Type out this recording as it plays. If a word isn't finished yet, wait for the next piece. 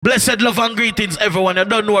Blessed love and greetings, everyone. You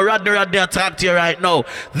don't know Rodney attack to you right now.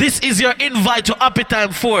 This is your invite to Happy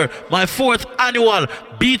Time 4, my 4th annual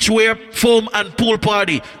beachwear, foam and pool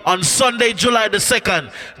party on Sunday, July the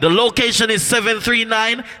 2nd. The location is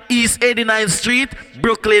 739 East 89th Street,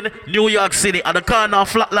 Brooklyn, New York City, at the corner of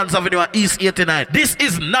Flatlands Avenue and East 89. This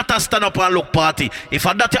is not a stand-up and look party. If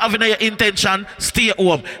that you have your intention, stay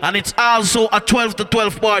home. And it's also a 12 to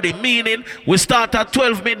 12 party, meaning we start at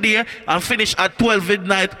 12 midday and finish at 12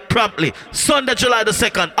 midnight promptly. Sunday, July the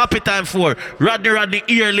 2nd, Happy Time 4, Rodney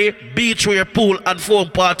yearly beachwear, pool and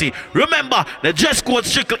foam party. Remember, the dress code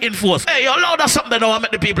strictly enforced. Hey, you loud or something now, I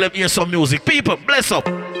make the people hear some music. People, bless up.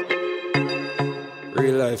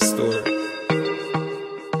 Real life story.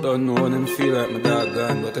 Don't know when them feel like my dog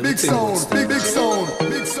gone, but big sound, big sound,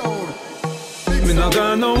 big sound. Me not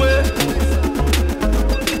gone nowhere.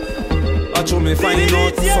 I told me find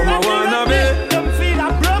out from my wannabe.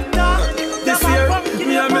 This year,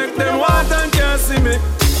 me I make them want and can't see me.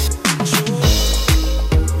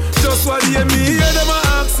 Just what hear me, hear them a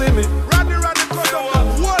asking me. Rodney, cut up,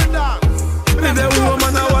 hold on. Me the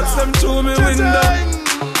woman I watch them through me window.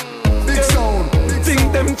 Big sound.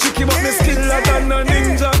 Think them tricky but me skiller than a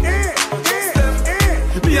ninja.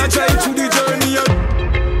 Me a try to the journey.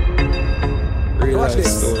 Watch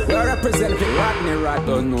this. We are representing Rodneyrodney.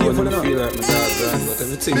 Don't know what I feel like my dog gone, but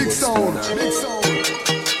everything big goes sound, now. big sound,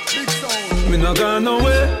 big sound. Me not gone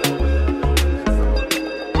nowhere.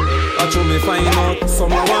 I told me find out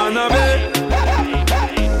from a wannabe.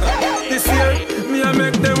 This year, me I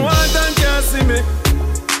make them want and can't see me.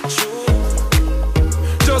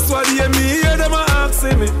 Just what hear me, hear them a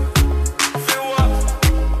asking me.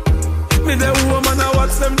 Me the woman I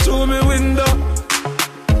watch them through me window.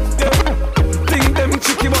 Yeah. Think them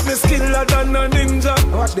tricky but me skiller than a ninja.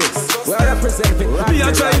 Watch this. We are representing Me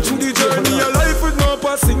a try through the journey of life with no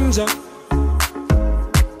passenger.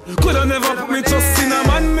 Coulda never put me trust in a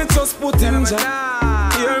man, me just put in ja.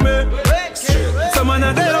 Hear me? Some man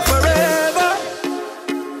a there forever.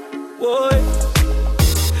 Boy,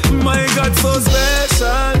 my God so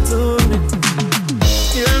special to me.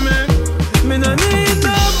 Hear me? Me no need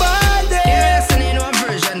nobody. Yes, I need one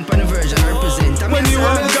version, pan a version represent. When you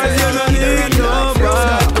want God, you no need nobody.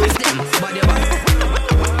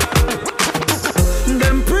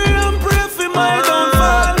 Them pray and pray for my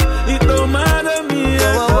downfall. It don't matter me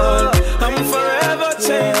at all. I'm forever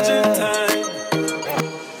changing time.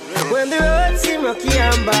 When the road seem rocky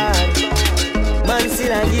and bad, man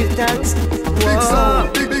still I give thanks. Big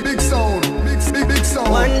sound, big sound, big sound.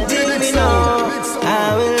 One thing big we sound, know, big sound. I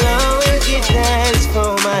will always give thanks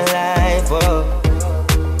for my life. Oh.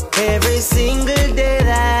 Every single day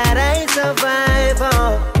that I survive,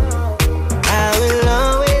 oh. I will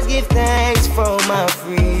always give thanks for my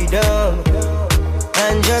freedom.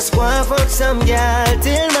 And just go and fuck some girl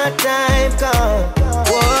till my time come.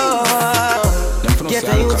 Whoa. Get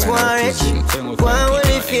a youth warrant. Go and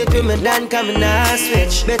only faith with me done coming now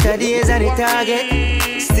switch. Better days are the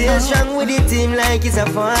target. Still strong with the team like it's a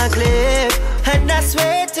forklift. And I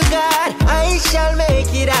swear to God, I shall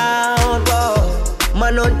make it out. Whoa.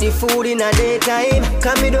 Man on the food in a daytime.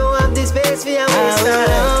 Cause me don't have the space for your waste. I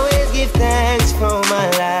will always give thanks for my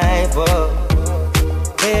life. Oh.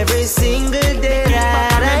 Every single day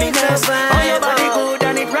that I survive. Oh, your body good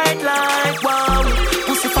and it right like wow.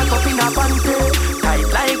 Pussy fat up in a panty. Tight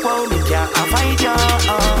like wow, me can't avoid ya.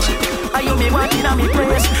 Are you me walking on me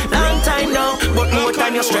place? Long time now, but more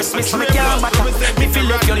time you stress me so me can't batter. Me feel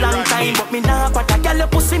like you long time, but me nah batter. Girl, your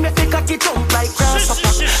pussy make me cocky jump like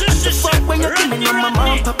grasshopper. And the fuck when you killing on my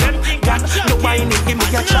mom, papa. God, no whining, give me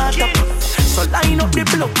a charge up. So line up the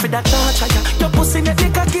block for the charger. Your pussy make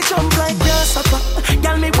me cocky jump like grasshopper.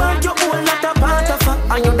 Girl, me want you all not a part of her.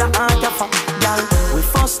 Are you the heart of her? Girl, we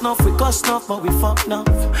fuss enough, we cuss enough, but we fuck enough.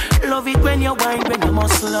 Love it when you whine, when you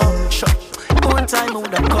muscle up. Sure. One time I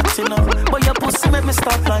would have cut enough, but your pussy make me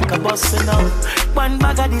stop like a bus enough. One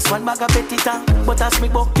bag of this, one bag of petita. But as me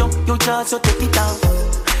buck you just you take it off.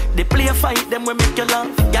 They play a fight, them we make you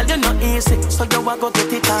laugh. Girl, you not easy, so you a go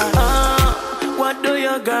get it off. What do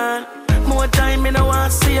you, girl? More time me no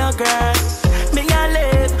want see a girl. Me a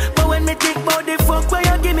live, but when me think about the fuck where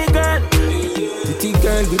you give me, girl. Pretty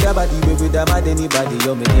girl with a body, with a mad anybody,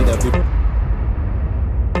 you me need a bit.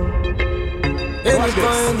 Big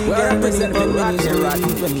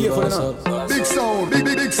sound,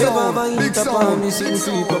 big sound, big sound. Me sing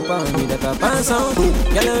sleep up on me that a pass out.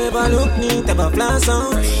 Girl, you ever look neat, ever flash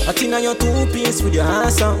out. I think on your two-piece with your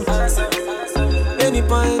ass out. Any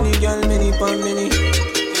pony, girl, many pon many.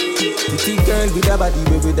 Pretty girl with a body,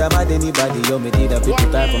 with a mad anybody, you me need a bit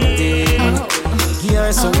of time for my table. Give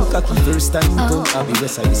her some cocky first time to have the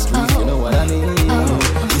rest of the street, you know what I mean.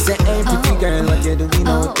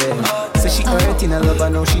 care. Say she hurting her lover,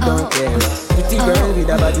 now she don't care. Pretty girl with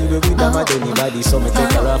a body, with a mad anybody, so me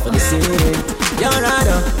take her off for the scene. You're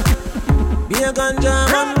rather be a ganja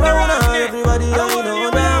man round, everybody I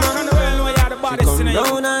know drama. She come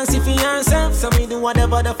round and see for herself, so me do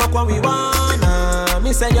whatever the fuck what we wanna.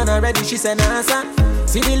 Me say you're not ready, she say nah son.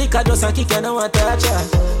 See the liquor just a kick and I want touch her.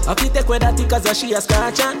 I fit take with that cause she a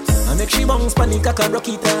scratch her. I make she bounce panic I can rock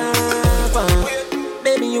it up.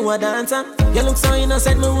 Baby you a dancer. You look so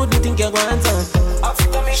innocent me wouldn't think you want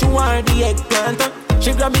her. She wore the eggplant.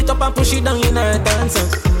 She grab it up and push it down in her dancer.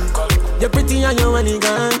 You're pretty and you're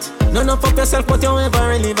elegant. None of up yourself but you're ever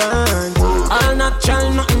relevant. All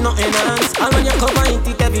natural, nothing enhanced. All when you cover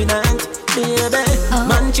it evident. Baby,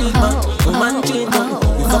 man cheat man, woman cheat man.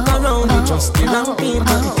 You fuck around, you just the wrong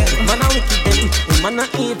people. Man a wicked them, man a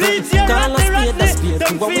evil. Call a spade,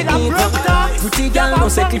 to what we need. Pretty girl, no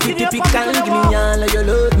say clip it typical. Give me all of your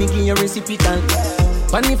love, me give you reciprocal.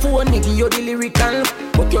 Funny phone, me give you the lyrical.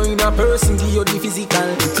 But you're in a person, give you the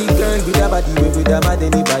physical. Pretty girl with a body, with a bad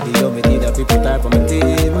anybody. You me need a prepare for my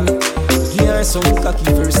team. Give her some cocky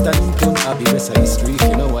first and come. I'll be rest of history,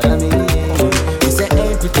 you know what I mean. You say,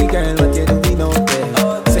 hey, pretty girl, what you doing out there?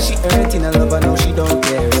 Say she hurting her lover, now she don't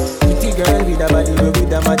care. Pretty girl with a body,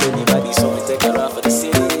 with a mad anybody. So me take her off for the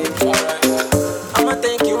scene. I'ma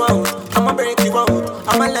take you out, I'ma break you out,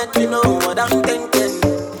 I'ma let you know what I'm thinking.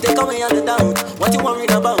 Take away all the doubt, what you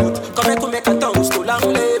worried about. Come here to make a toast to long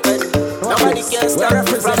living. Nobody can stop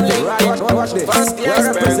me from living. First class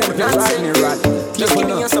bird, Rodneyrodney. Just give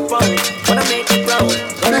me your support, wanna make you proud.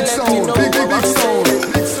 Wanna let you know what I'm saying.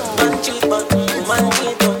 Man cheat man, woman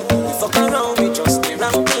cheat man. You fuck around with just the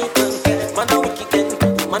wrong people. Man a wicked,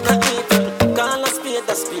 man a evil. Call a spade,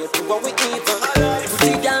 to what we evil.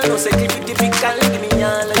 Pretty girl, no say clip it typical. Give me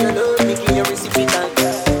all of your love, me give you reciprocal.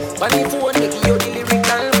 Funny phone, me give you the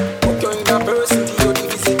lyrical. Put you in a person, give you the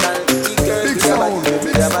physical. Pretty girl, Big sound,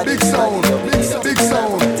 big sound, big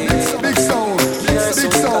sound, big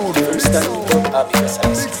sound, big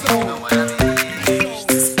sound.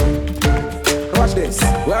 Watch this.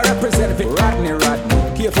 We are representing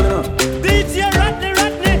Rodneyrodney. Careful enough. DJ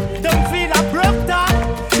Rodneyrodney, don't feel a broke down.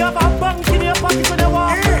 You have a bunk in your pocket when you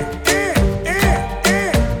walk.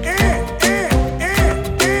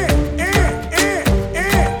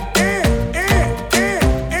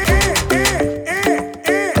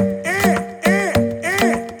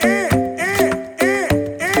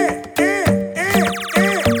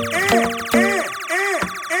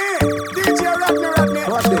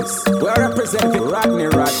 Watch this. We are representing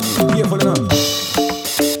Rodneyrodney. Careful enough.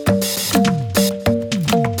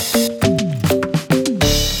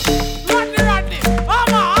 Rodneyrodney,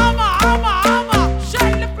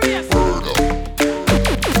 shine the place.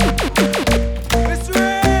 It's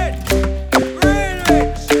red,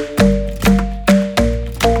 rich.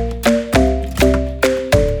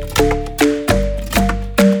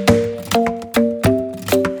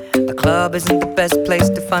 The club isn't the best place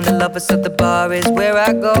to find a lover, so the bar is where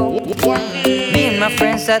I go. Me and my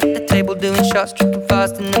friends at the table doing shots, tripping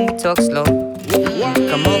fast, and then we talk slow.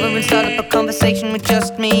 Come over and start up a conversation with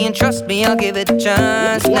just me, and trust me, I'll give it a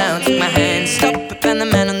chance. Now take my hand, stop it, and the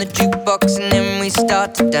man on the jukebox, and then we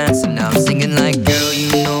start to dance. And now I'm singing like, girl,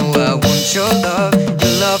 you know I want your love.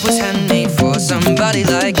 Your love was handmade for somebody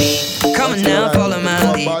like me. Come on now, follow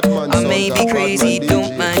my lead. I may be crazy,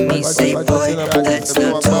 don't mind me. Say, boy, let's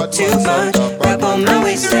not talk too much. Grab on my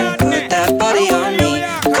waist and put that body on me.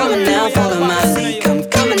 Come on now, follow my lead.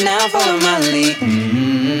 Come on now, follow my lead.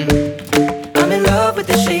 I'm in love with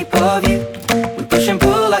the shape of you. We push and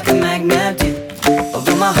pull like a magnet do.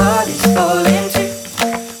 Although my heart is falling too.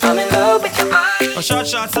 I'm in love with your body. Short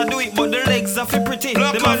shots I do it, but the legs are feel pretty. Them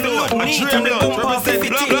have to look neat and the bump off fit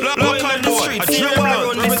it. Walk on the street, see you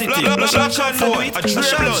around the city. Short shots I do it, short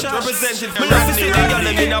shots represented for Rodney. They got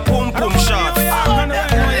them in a pum pum shot.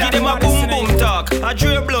 Give them a boom boom talk. I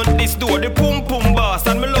drew blunt this door, the pum pum boss.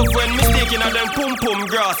 And me love when mistaken of them pum pum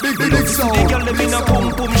grass. Big sound. They got them in a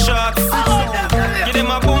pum pum shot. Give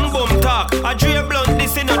them a boom boom talk. I drew blunt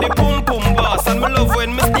this in a the pum pum boss. And me love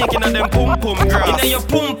when mistaken of them pum pum grass. In your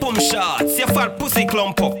pum pum shots, your fat pussy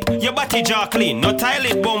clump up. Your body jaw clean, no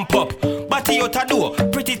toilet bump up. Body out a door,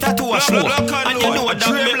 pretty tattoo a show. And you know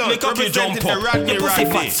that make up you jump up. Your pussy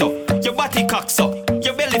fat so, your body cock so,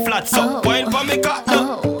 your belly flat so. Wine for me cock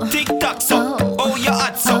no, tick tock so. Oh you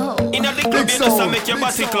hot so, in a the club you know so make your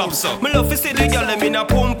body clap so. Me love to see the girl them in a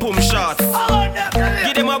pum pum shot.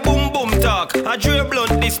 Give them a boom boom talk. I drew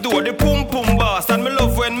blunt this door, the pum pum boss. And me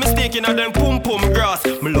love when mistaken of them pum pum grass.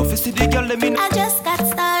 Me love to see the girl them in. I just got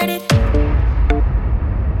started.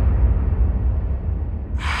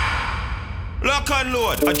 Look and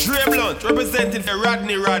load. A Dre Blunt representing the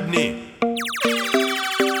Rodneyrodney.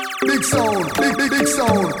 Big sound, big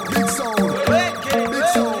sound, big sound, big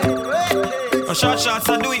sound. A shots I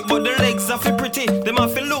do it, but the legs are fi pretty. Them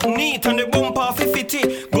have to look neat and the bumper fi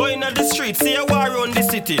fitty. Going on the street, see a war on the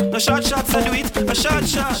city. No shots I do it, a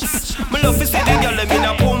shots. Me love to see the girl them in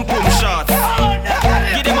a pum pum shots.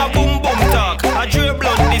 Give them a boom boom talk. A Dre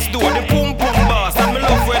Blunt this door, the pum pum boss. And me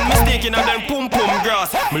love when me sneaking at them pum pum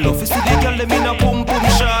grass. Me love to see the girl them in a pum pum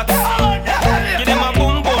shots. Give them a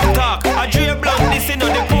boom boom talk. A Dre Blunt this in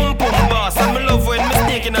the pum pum boss. And me love when me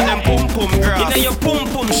sneaking at them pum pum grass. In your pum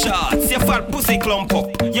pum shots, your fat pussy clump up.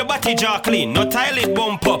 Your body jaw clean, no toilet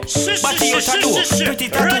bump up. Body out a door, pretty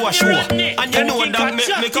tattoo a show. And you know that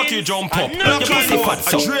make me cocky jump up. Your pussy fat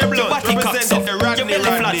so, your body cock so, your belly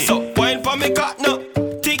flat so. Wine for me cock no,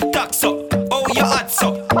 tick tock so. Oh you hot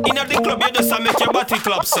so. Inna the club you just a make your body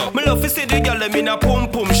clap so. Me love to see the girl them in a pum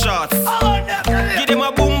pum shots. Give them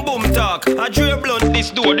a boom boom talk. A Dre Blunt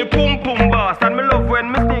this door, the pum pum boss. And me love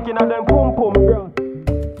when me sneaking at them pum pum girls.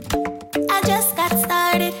 I just got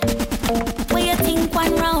started. What you think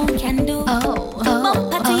one round can do?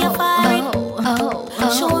 Bumper to your forehead.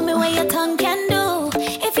 Show me what your tongue can do.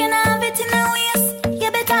 If you not have it in a waist,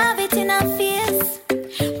 you better have it in a face.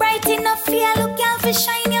 Bright enough for you, look out for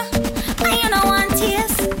shine you. And you don't want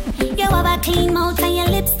tears. You have a clean mouth and your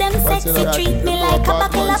lips them sexy. Treat me like a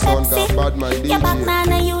bottle of Pepsi. Your back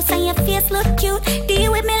man a use and your face look cute.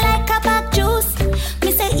 Deal with me like a back juice.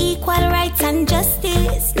 Me say equal rights and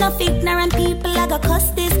justice. No ignorant people I go cuss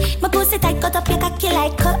this. My pussy tight cut up your cocky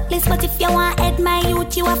like cutlass. But if you want head my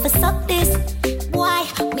youth, you have to suck this. Why?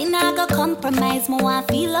 Me nah go compromise. Me want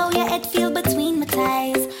feel how your head feel between my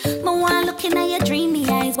thighs. Me want looking at your dreamy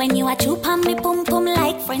eyes. When you a chew on me pum pum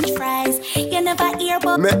like French fries. You never hear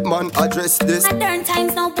but Make man address this. I turn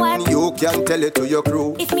times no boy. You can tell it to your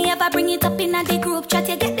crew. If me ever bring it up in a the group chat,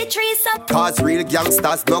 you get the trees up. Cause real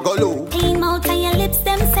gangsters no go low. Clean mouth and your lips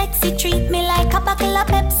them sexy. Treat me like a bottle of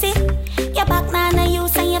Pepsi. Your back man a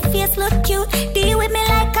use and your face look cute. Deal with me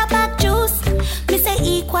like a back juice. Me say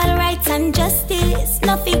equal rights and justice.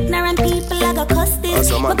 No ignorant people I go cuss this.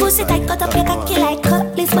 My pussy tight cut up your cocky like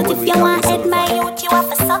cutlass. But if you want head my youth, you have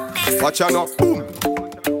to suck this. Watch out now, boom.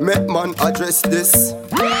 Make man address this.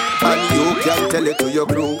 And you can tell it to your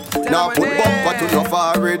crew. Now put bumper to no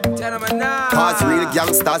forehead. Cause real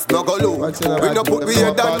gangsters no go low. We no put we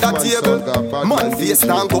head on that table. Man face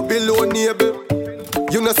down go below navel.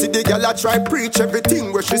 You know see the girl a try preach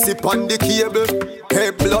everything where she sip on the cable.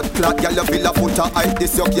 Hey blood clot, girl you feel a foot a height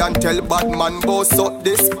this. You can't tell bad man boss up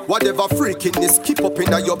this. Whatever freakiness keep up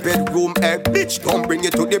in your bedroom. Hey bitch don't bring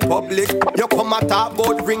it to the public. You come at talk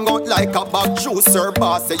about ring out like a bag juicer.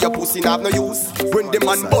 Boss say your pussy have no use. When the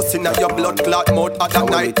man bust in your blood clot mouth at that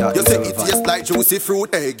night. You say it tastes like juicy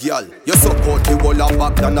fruit. Hey girl, you suck out the whole of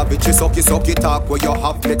back than a bitch. You sucky talk where you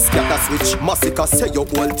have next scatter switch. Massacre say you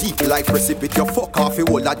all deep like precipitate. You fuck off you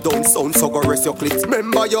all a down sound so go rest your clicks.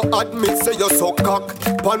 Remember you admit say you suck cock.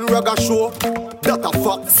 Pan ragga show, that a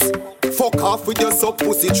facts. Fuck off with your suck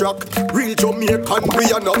pussy track. Real Jamaican,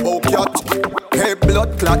 we are no bout cat. Hey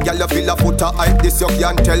blood clot, y'all feel a foot a hype this. You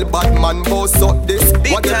can't tell bad man boss up this.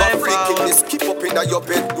 Big whatever freaking this, keep up in your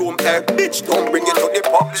bedroom. Hey bitch, don't bring it to the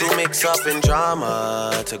public. To mix up in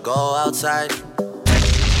drama, to go outside.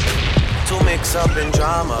 To mix up in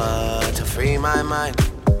drama, to free my mind.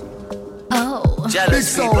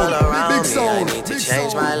 Jealous people around me, I need to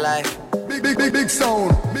change my life. Big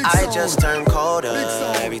sound. I just turn colder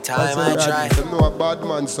every time I try.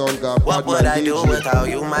 What would I do without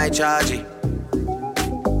you, my Georgie?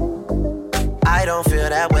 I don't feel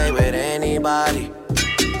that way with anybody.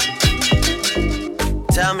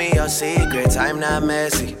 Tell me your secrets, I'm not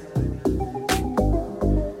messy.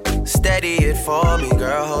 Steady it for me,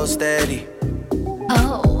 girl, hold steady.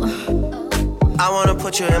 I wanna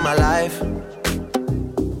put you in my life.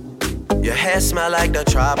 Your hair smell like the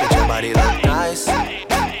tropics, your body look nice. One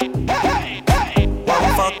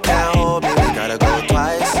fuck can't hold me, we gotta go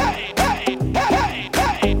twice.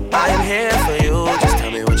 I'm here for you, just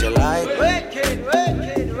tell me what you like.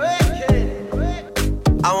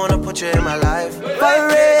 I wanna put you in my life.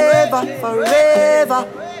 Forever, forever,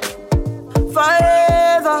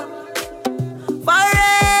 forever,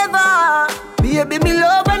 forever. Baby, me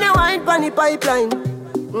love when you wine pon the pipeline.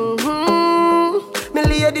 Me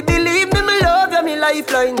lady, believe me, me love you, me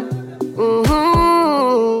lifeline.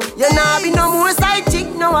 You nah be no more side chick,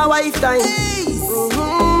 no a wife time.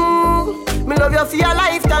 Me love you for your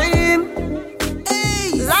lifetime.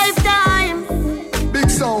 Lifetime. Big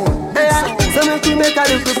sound. Yeah. So make you make a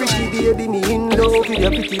little pretty baby. Me in love with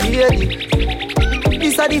your pretty lady.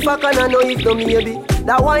 This a the fuck and I know if no maybe.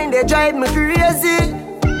 That wine they drive me crazy.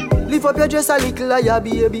 Lift up your dress a little, ya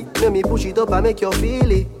baby. Let me push it up and make you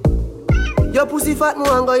feel it. Your pussy fat, me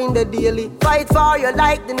want go in the daily. Fight for you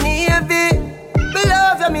like the Navy. Me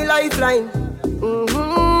love you, me lifeline.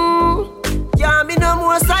 Can't be no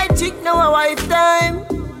more side chick, now a wife time.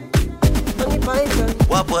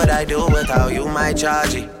 What would I do without you, my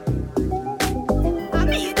Georgie?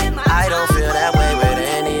 I don't feel that way with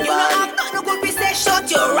anybody. You know I'm not no good be say shut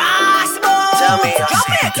your ass, boy. Tell me your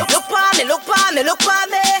secret. Look for me, look for me, look for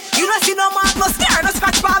me. You don't see no mark, no scare, no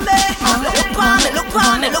scratch for me. Look for me, look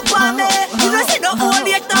for me, look for me. You don't see no old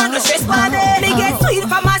yet, no stress for me. Me get sweet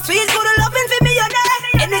from my sweet, good loving for me, you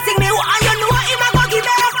know. Anything me want, you know what him a go give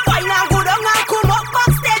me. Why now good on and come up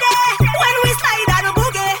back steady. When we slide on the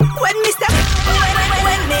boogie, when me step,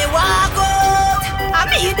 when me walk out, I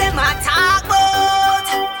meet them a talk about.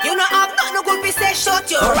 You know I'm not no good, be say shut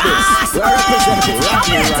your ass, boy.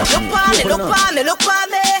 Look for me, look for me, look for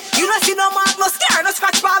me. You don't see no mark, no scare, no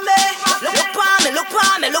scratch for me. Look for me, look for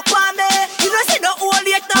me, look for me. You don't see no old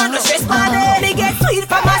yet, no stress for me. Me get sweet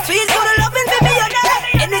from my sweet, good loving for me, you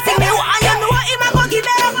know. Anything me want, you know what him a go give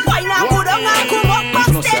me. Why now good on and come up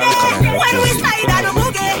back steady. When we slide on the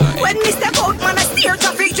boogie, when me step out, man I steer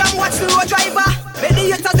traffic jam, watch the road driver.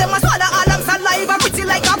 Many haters them a swallow all them saliva. Pretty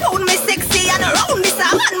like a pound, me sexy and around me a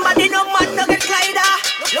man, body no man no get glider.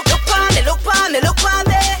 Look for me, look for me, look for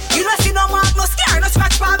me. You don't see no mark, no scare, no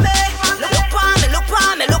scratch for me. Look for me, look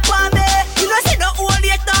for me, look for me. You don't see no old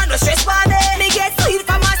yet, no stress for me. Me get sweet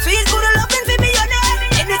from my sweet, good loving for me, you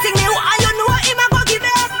know. Anything me want, you know what him a go give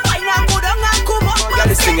me. Why not go down and come up? Y'all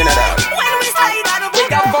is singing it out. When we slide on the book.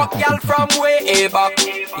 Big a fuck y'all from way back.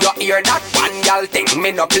 You hear that one y'all think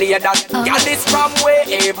me no play that. Y'all this from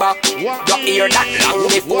way back. You hear that long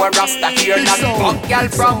before Rasta hear that. Fuck y'all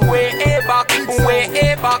from way back,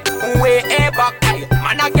 way back, way back.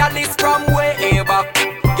 Man a y'all is from way back.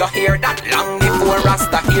 You hear that long before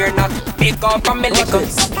Rasta hear that. Pick up from me little,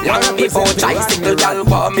 long before tricycle y'all.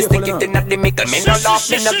 But me stick it in at the middle. Me no laugh,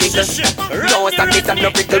 me no giggle. No static and no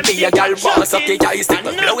prickle. Be a y'all want suck a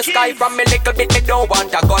tricycle. Blue sky from me little bit. Me don't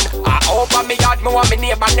want a gun. I open me yard. Me want me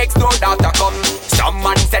neighbor next door daughter come. Some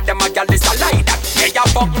man said them a gal is a lie that. Yeah, you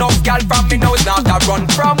fuck no gal from me nose not a run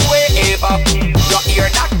from way back. You hear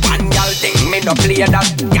that one gal think me no play that.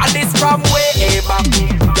 Gal is from way back.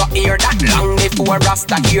 You hear that long before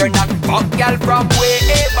Rasta hear that. Fuck gal from way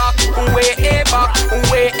back, way back,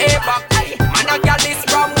 way back. Man a gal is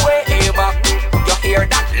from way back. You hear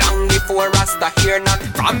that long before Rasta hear that.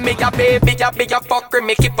 From me a baby, a fucker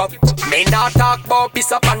me keep up. Me not talk about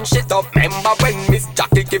piece up and shit up. Remember when Miss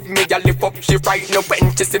Jackie give me a lift up? She right now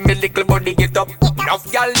when she see me little body get up.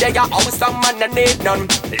 Enough y'all there a house and man a need none.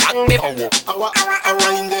 Long me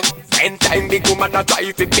when time big woman a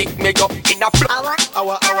try to pick me up in a flow.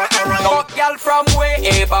 No y'all from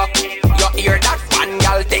way back. You hear that one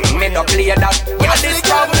y'all think me no play that. Yeah, this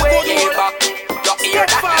from way back. You hear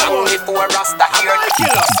that long before Rasta hear that.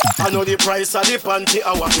 I know the price of the panty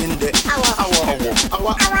hour in there.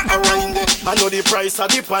 Hour in there. I know the price of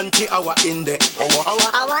the panty hour in there.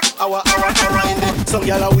 Hour in there. Some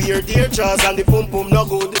gyal a wear their jaws and the pum pum no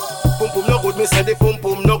good. Pum pum no good. Me say the pum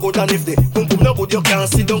pum no good, and if the pum pum no good, you can't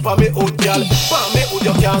sit down for me out, gyal. For me out,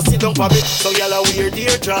 you can't sit down for me. Some gyal a wear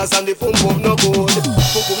their jaws and the pum pum no good.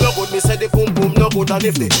 Pum pum no good. Me say the pum pum no good, and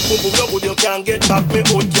if the pum pum no good, you can't get back me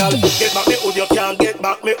out, gyal. Get back me out, you can't get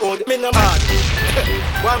back me out. Me no mad.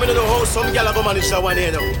 Why me no know how some gyal a go manage that one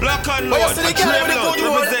here now? Black and white,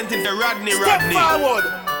 representing the Rodneyrodney. Step forward.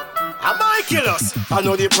 I might kill us. I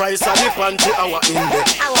know the price of the panty hour in there.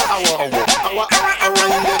 Hour in there.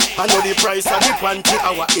 I know the price of the panty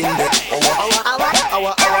hour in there.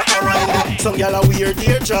 Hour in there. Some gyal a wear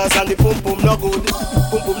their jaws and the pum pum no good.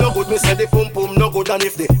 Pum pum no good. Me say the pum pum no good, and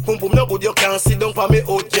if the pum pum no good, you can't sit down for me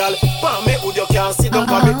out, gyal. For me out, you can't sit down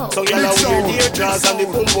for me. Some gyal a wear their jaws and the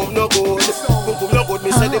pum pum no good. Pum pum no good. Me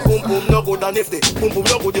say the pum pum no good, and if the pum pum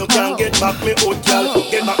no good, you can't get back me out, gyal.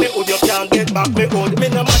 Get back me out, you can't get back me out. Me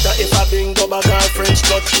no matter if I bring go back or French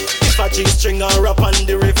cut. If a G-string or rap on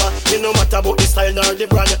the river, me no matter about the style nor the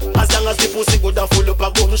brand. As long as the pussy good and full up a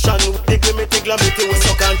gumption. Tickle me we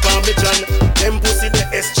suck and Parmesan. Them pussy the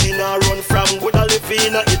SG now run from. Good a live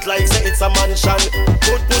in it like say it's a mansion.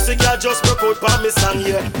 Good pussy girl just broke out Parmesan,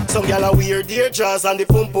 yeah. Some girl a wear their jaws and the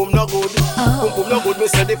pum pum no good. Pum pum no good, me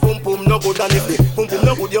say the pum pum no good, and if the pum pum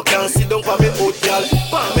no good, you can't sit down for me out, girl.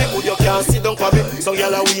 For me good, you can't sit down for me. Some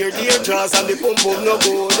girl a wear their jaws and the pum pum no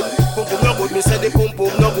good. Pum pum no good, me say the pum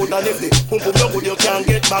pum no good, and if the pum pum no good, you can't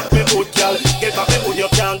get back me out, girl. Get back me good, you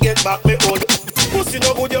can't get back me out. Pussy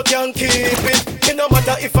no good, you can't keep it. It no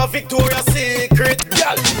matter if a Victoria's Secret,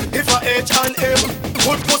 girl. If a H&M,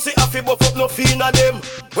 good pussy a fi buff up no fin of them.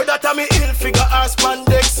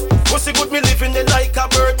 spandex. Pussy good, me living it like a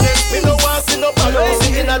bird nest. Me no want see no balloons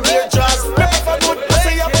in a dear jazz. Me prefer good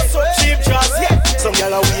pussy, you have so cheap jazz. Yeah, some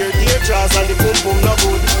gyal a wear dear jazz and the boom boom no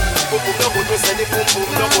good. Boom boom no good, we say the boom boom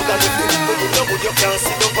no good. And the boom boom no good, you can't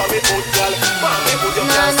sit up on me foot, gyal. Man, me good, you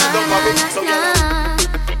can't sit up on me. So gyal.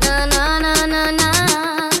 Na na na na na na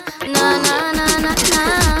na na na na.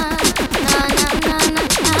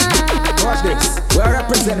 Watch this. We're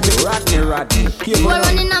representing Rodney. You are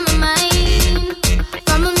running on my mind.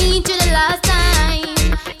 From me to the last time.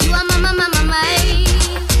 You are my mind.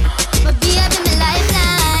 But be up in my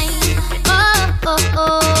lifeline. Oh, oh,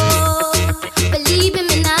 oh. Believe in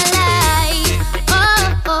me, not lie. Oh,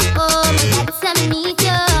 oh, oh. My God sent me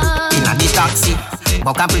to. Inna the taxi,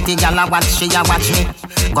 but a pretty girl a watch, she a watch me.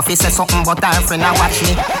 Go fi say something but her friend a watch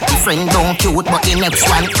me. The friend don't cute but the next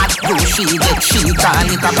one at you she get she call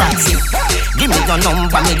it a proxy. Give me your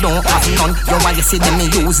number, me don't have none. You want to see them, me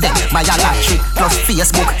use them. My lottery plus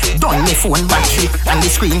Facebook, done me phone battery. And the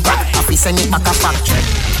screen crack, I fi send it back a factory.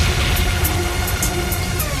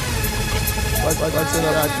 What's in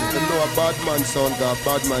a radio? You know a bad man sound, a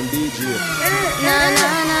bad man DJ. Na na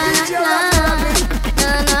na na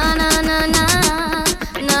na na na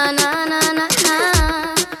na na na na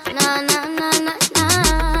na na.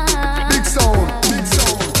 Big sound.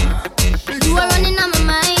 You are running on my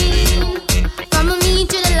mind. From me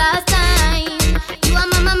to the last time. You are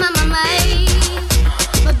my mind.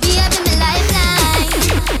 But be up in my lifeline.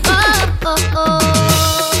 Oh, oh, oh.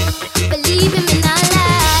 Believe in me, not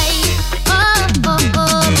lie. Oh, oh,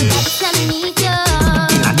 oh. My God sent me to.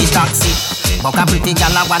 Inna the taxi, but a pretty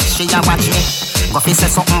girl a watch, she a watch me. Go fi say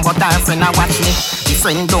something but her friend a watch me. The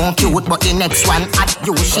friend don't cute but the next one at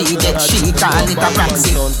you she get she call it a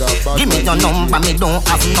proxy. Give me your number, me don't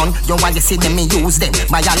have none. You want to see them, me use them.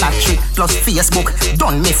 My lottery plus Facebook,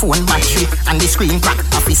 done me phone battery. And the screen crack,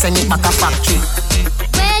 I fi send it back a factory.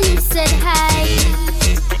 When you said hi,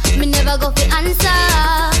 me never go fi answer.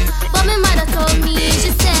 But my mother told me,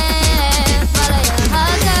 she said, follow your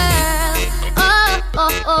heart, girl. Oh,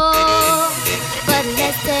 oh, oh. But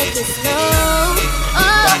let's take it slow. Oh,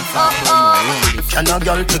 oh, oh. Can a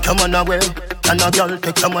girl take your man away? Can a girl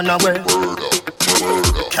take your man away?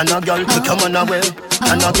 Can a girl take your man away?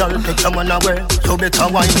 Can a girl take your man away? You better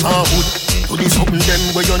wine for hood. Do this something them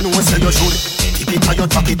where you know say you should. Keep it on your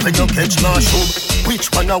pocket when you catch my shoe.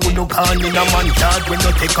 Which one I would look on in a man yard when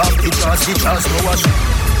you take off the jazz no wash.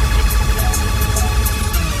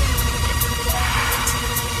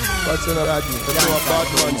 What's in a radio? You know a bad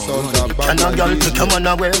man sound, a bad man DJ. Can a girl take your man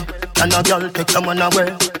away? Can a girl take your man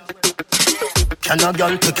away? Can a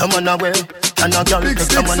girl take your man away? Can a girl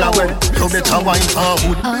take your man away? You better wine for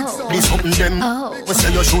hood. This something them we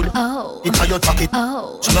say you should. It on your pocket,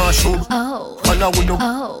 smash shoe. One I would look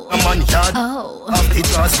a man yard. After the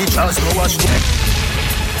jazz no wash.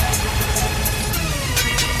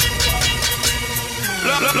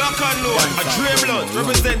 Black and low, a dreamland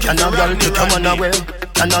representing. Can a girl take your man away?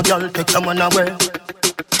 Can a girl take your man away?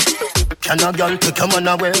 Can a girl take your man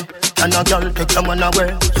away? Can a girl take your man away?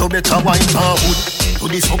 You better wine for hood. Do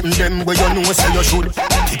this something them where you know say you should.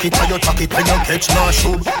 Keep it on your pocket when you catch my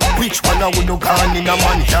shoe. Which one I would look on in a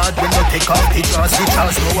man yard when you take off the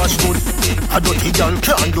jazz no wash good. A dirty girl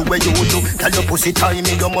can't do where you do. Tell your pussy time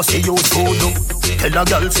you must see you so do. Tell a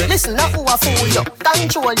girl say listen now who a fool you.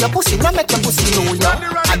 Control your pussy, no make your pussy know you.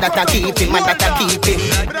 And that a keep him, and that a keep him.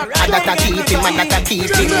 And that a keep him, and that a keep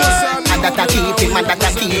him. And that a keep him, and that a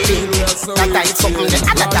keep him. That is something that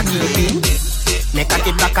a keep him. Make a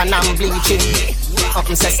kid black and I'm bleaching. Up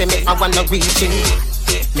in sesame, I wanna reach him.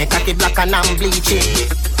 Make a kid black and I'm bleaching.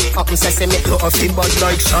 Up in sesame, you a feel bad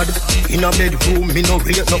like shad. In a bedroom, me no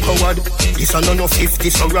rate no coward. This a no 50,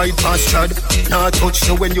 so right past chad. Nah touch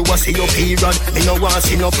you when you a see your period. Me no want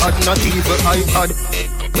see no pad, not even iPad.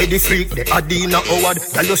 Where the freak, the Adina Howard.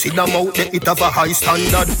 Tell you see them out, they it have a high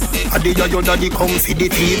standard. Adia your daddy come for the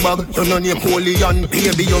tea bag. You no name holy and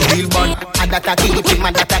baby you real bad. Adata keep him,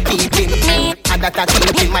 adata keep him. Adata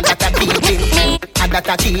keep him, adata keep him.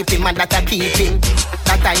 Adata keep him, adata keep him.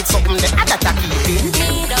 That is something that adata keep him.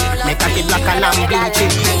 Make a kid like a lamb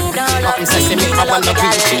bleaching. Up in sesame, I wanna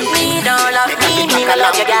reach him. Me don't love me, me don't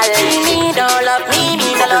love your gal. Me don't love me,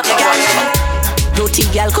 me don't love your gal. Dirty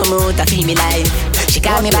girl come out and feel me life. She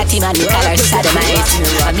call me batty man, me call her sodomite.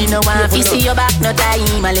 And me no want to see you back no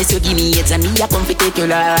time unless you give me AIDS and me a come fi take your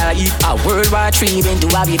life. A World War III when to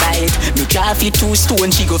a we fight. Me try fi 2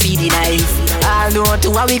 stone, she go feed the knife. Although to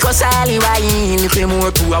a we go sally wine, little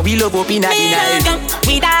more to a we love up in a the night.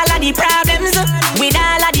 With all of the problems, with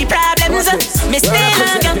all of the problems, me still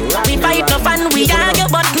love you. We fight no fun, we argue,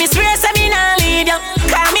 but me swear say me nah leave you.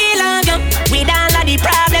 Call me love you. With all of the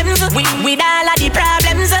problems, With all of the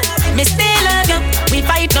problems, me still love you. We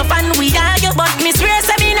fight no fun, we argue, but me swear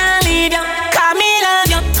say me nah leave you. Cause me love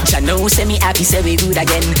you. Ya know say me happy, say we good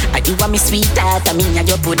again. I do want me sweet heart, and me and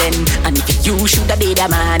your pudding. And if you shoulda be the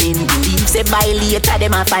man in, believe say by later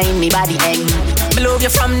them a find me body end. Me love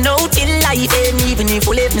you from now till life end. Even if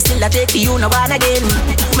you leave me still a take you no one again.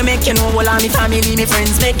 Me make you know all of me family, me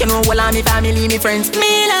friends. Make you know all of me family, me friends.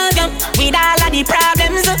 Me love you with all of the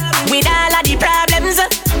problems, with all of the problems.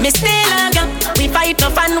 Me still love you. We fight no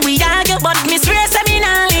fun, we argue, but me swear say me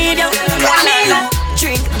nah leave you. Me love.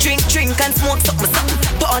 Drink, drink, drink and smoke something, something.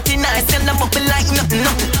 Party nice and I'm up like nothing,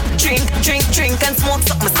 nothing. Drink, drink, drink and smoke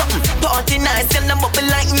something, something. Party nice and I'm up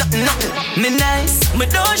like nothing, nothing. Me nice, me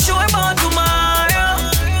don't sure about tomorrow.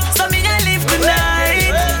 So me a live tonight,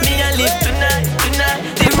 me a live tonight, tonight.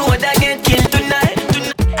 The road I get killed tonight,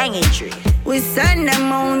 tonight. Hanging tree. We send them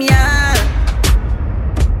home, yeah.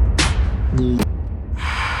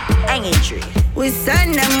 Hanging tree. We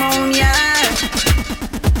send them home, yeah.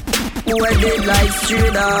 Boy dead like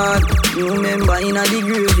straight dog. You remember in a the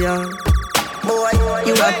graveyard. Boy,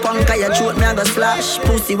 you a punk and your throat me a go slash.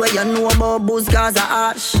 Pussy where you know about booze cause a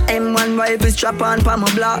ash. M1 rifle strap on pa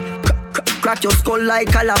my block. Crack your skull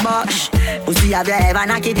like calabash. Pussy, have you ever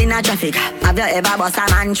knock it in a traffic? Have you ever bust a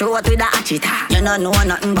man throat with a hatchet? You don't know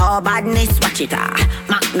nothing about badness, watch it.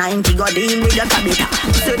 Mac 90 go deal with your cabita.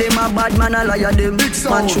 Say them a bad man, a liar them.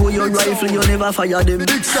 Man show your rifle, you never fire them.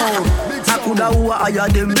 Big sound. I coulda who hire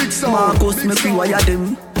them. Marcus me free wire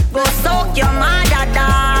them. Go soak your mother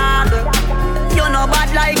dog. You know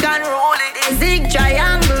bad like unruly. Zig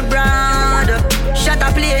triangle brand. Shut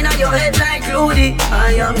up plane on your head like Rudy.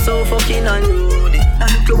 I am so fucking unruly.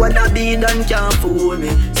 And you wanna be done can't fool me.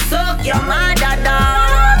 Soak your mother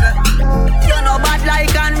dog. You know bad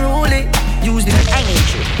like unruly. Use the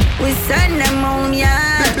energy. We send them home,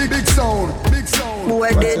 yeah. Big sound, big sound. Boy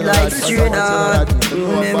dead like straight dog.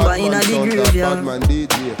 Remember in a the graveyard.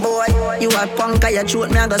 Boy, you a punk and your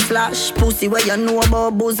throat me a go slash. Pussy where you know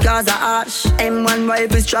about booze cause a ash. M1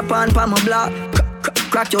 rifle strap on pa my block.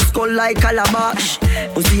 Crack your skull like calabash.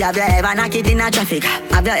 Pussy, have you ever knock it in a traffic?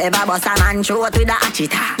 Have you ever bust a man throat with a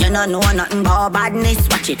hatchet? You don't know nothing about badness,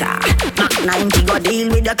 watch it. Mac 90 go deal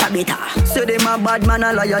with your cabita. Say them a bad man,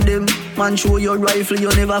 a liar them. Man show your rifle, you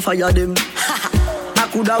never fire them. I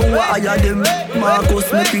coulda who hire them.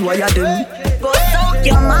 Marcus me free wire them. Go soak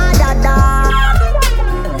your mother dog.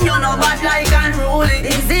 You know bad like unruly.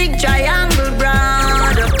 The Zig triangle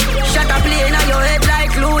brand. Shut up plane on your head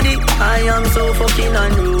like Looney. I am so fucking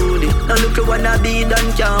unruly. Now look you wanna be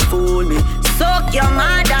done can't fool me. Soak your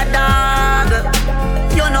mother dog.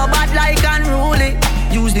 You know bad like unruly.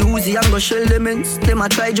 Use the Uzi and go shell them ends. Them a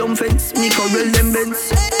try jump fence, me corral them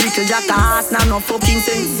bends. Little jackass, now no fucking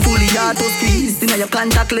sense. Fully auto squeeze, dinner your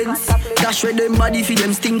contact lens. Dash with them body for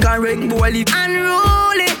them stink and ring. Boy live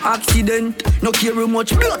unruly. Accident, no care how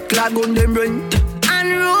much blood clog on them rent.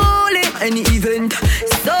 Unruly. Any event.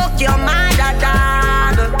 Soak your mother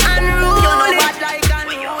dog. Unruly. You know bad like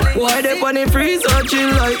unruly. Why they on the freeze or chill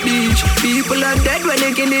like beach? People are dead when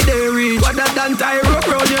they kill it they reach. What that done tie rope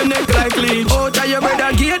round your neck like leech. Out of your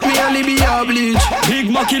brother gate me only be a bleach.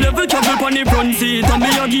 Big Macky level travel on the front seat. And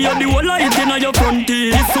me a give you the whole light in your front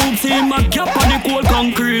teeth. The soup see my cap on the cold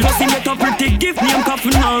concrete. Plus he get a pretty gift name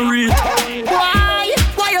coffin and read.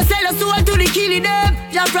 Why you sell a soul to the killing them?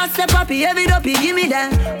 Just frost the puppy, heavy up, he give me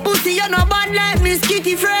them. Pussy, you no bad like me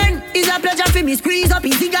skitty friend. It's a pleasure for me squeeze up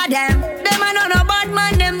his goddamn. Them a no bad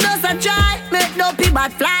man, them just a try. Make no pee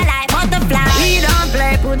but fly like butterfly. We don't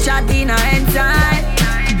play, put shot in our inside.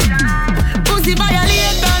 Pussy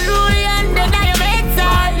violate, unruly and then die your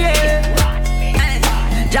bedside,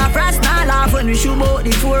 yeah. Just frost not laugh when we shoot out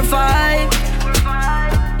the 4-5.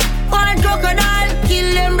 One crocodile,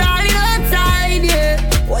 kill them brawling outside, yeah.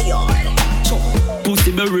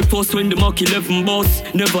 Pussy berry post when the Mac 11 boss.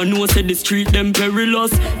 Never know said the street them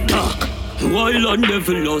perilous. Dark, wild and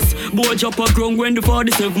devilous. Boy drop a ground when the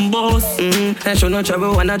 47 boss. I show no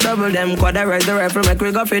trouble when I trouble them. Quadrize the rifle make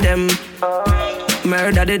we go for them.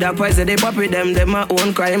 Murder did a poison they pop with them. Them my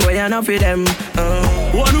own crime boy and not for them.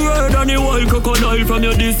 One word on the wild crocodile. From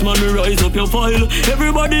your this man we rise up your file.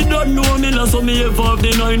 Everybody don't know me last so me ever have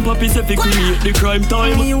the 9 papi say fi create the crime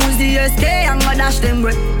time. Me use the SK and go dash them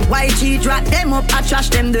with. White cheat drop them up I trash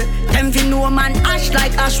them there. Them fi know man ash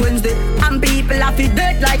like Ash Wednesday. And people have fi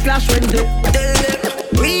dirt like Clash Wednesday.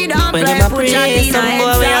 We don't play put your in a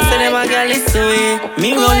boy we a say them a girl is sweet.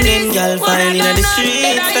 Me run them girl file in the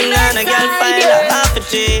streets. And learn a girl file a half a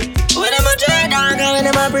G. When them a try down, when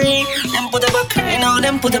them a breathe. Them put up a cream, now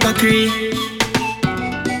them put up a cream.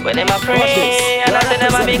 When them a pray, and I say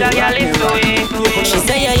them a big girl is sweet. She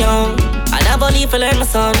say you're young, and I believe for learn my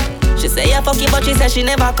son. She say I fuck you, but she say she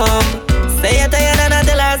never come. Say you tired and I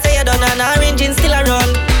tell her, say you done and orange and still a run.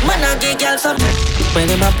 Man, I give girl some.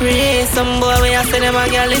 When them a pray, some boy when I say them a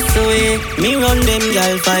girl this way. Me run them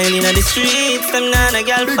girl file in the streets. Them nana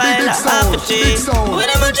girl file a half a tree. When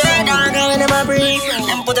them a dread dog, when them a breathe.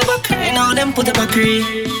 Them put up a cry, now them put up a cry.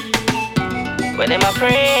 When them a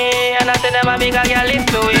pray, and I say them a big a girl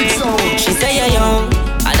this way. She say you young,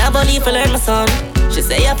 and I believe for learn my son. She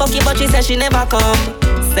say you fuck you, but she say she never come.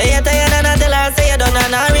 Say you tired and I tell her, say you done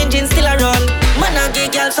and orange and still a run. Man, I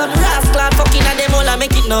give girl some rascal fucking at them all and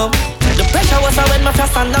make it numb. The pressure was on when my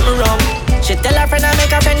frost and I'm wrong. She tell her friend I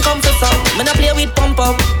make her friend come to some. Me no play with pump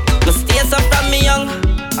up. Me stay so from me young.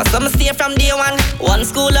 I saw me stay from day one. One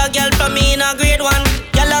school a girl from me in a grade one.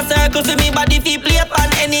 Girl a circle for me body fi play upon.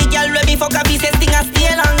 Any girl ready for coffee says thing a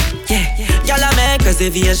stay long. Yeah, girl a make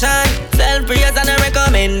reservation. Self-praise and a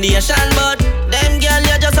recommendation. But them girl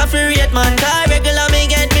you just a free rate man. Cause regular me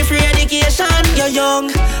get me free education. You're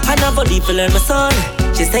young, I never leave to learn my son.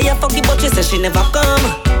 She say you fuck you but she say she never come.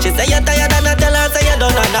 She say you tired and I tell her say you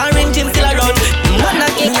done and orange him still a run. Man a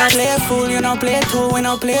kick her. You play fool, you don't play too, we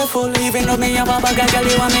don't play full. Even though me have a bag of girl,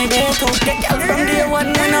 you want me there too. Get girl from day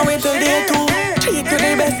one, when I wait till day two. Treat you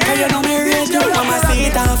the best, cause you know me rate you. I'ma see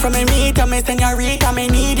it out from me meet you, me senorita, me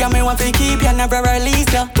need you, me want to keep you, never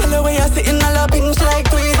release you. Tell the way you sitting all up pinch like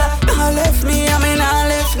tweezer. Nah left me, I mean nah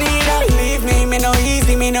left neither. Believe me no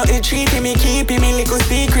easy, me no ill treating, me keeping me little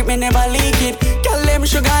secret, me never leak it. Girl them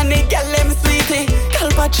sugar and the girl them sweetie. Girl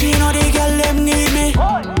Pacino, the girl them need me.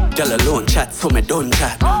 Girl alone chat, so me don't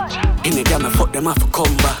chat. In the game, me fuck them off a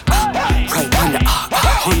come back. Right on the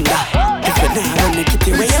Honda. If you're not run the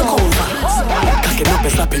kitty, where you over? Cocking up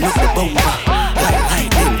and slapping up the bumper. Like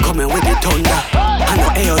lightning coming with the thunder. I know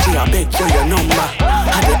AOG, I beg for your number.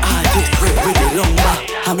 I the artist with the lumber.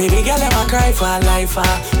 I mean the girl them a cry for life.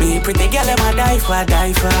 Me pretty girl them a die for.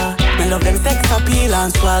 Me love them sex appeal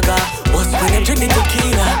and swagger. What's when them drink the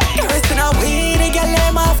tequila? The rest in a way, the girl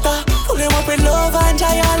them after. Pull them up with love and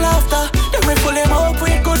joy and laughter. Then we pull them up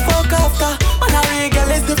with good fuck after. Man a real girl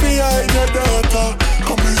is the behind your daughter.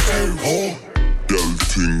 Come and say, oh, girl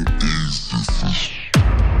thing is this.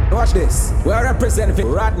 Watch this. We are representing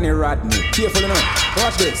Rodney. Careful enough.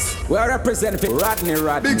 Watch this. We are representing Rodney.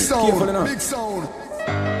 Big sound. Careful enough. Big sound.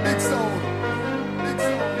 Big sound. Big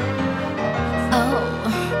sound.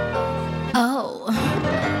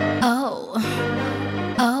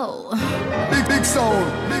 Big sound. Big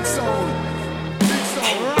sound. Big sound.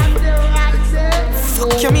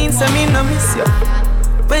 Fuck you mean say me no miss you.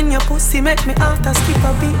 When your pussy make me out a skip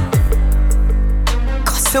a beat.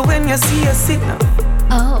 Cause you when you see you sit now.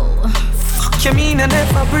 Fuck you mean I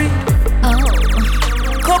never breathe.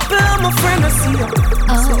 Couple of my friends I see you.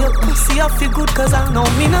 So your pussy I feel good cause I know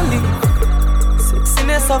me no live.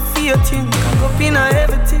 Sexiness I feel your thing. I go in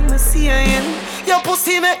everything I see you in. Your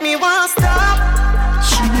pussy make me want stop.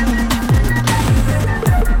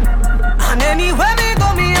 And anywhere me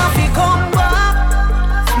go me have to come back.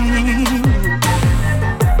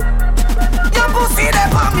 Your pussy there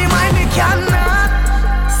for me mind me cannot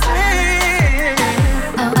sleep.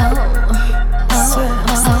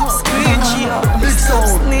 Screechy up. Big sound.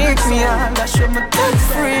 Sneak me out. I show my touch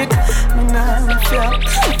freak. Me nah look ya.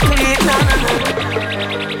 Complete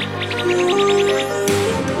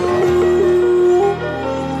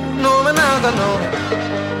No me nah go no.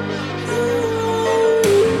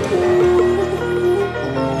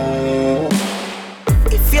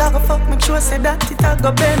 If you go fuck, make sure say that it a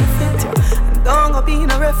go benefit you. And don't go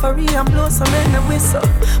being a referee and blow some in the whistle.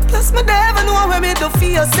 Plus me never know where me do for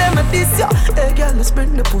you, say me this you. Hey girl, let's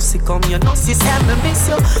bring the pussy come, you know she say me miss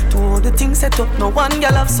you. To all the things set up, no one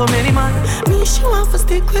girl have so many man. Me she want to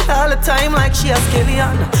stick with all the time like she a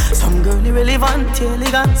skeleton. Some girl irrelevant,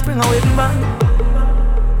 elegant, spring a wedding band.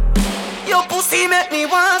 Your pussy make me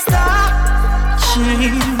want stop.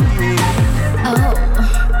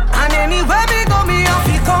 And anywhere me go, me have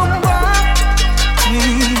to come back.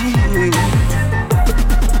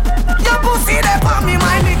 Your pussy there for me,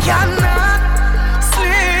 mind me cannot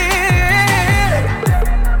sleep.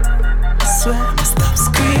 I swear, stop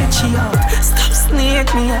screeching out, stop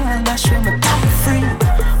snake me out. I show me top free.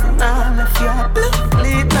 Nah, left your blood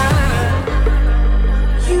bleed, nah.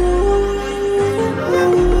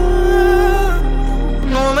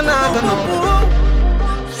 No, me not gonna know.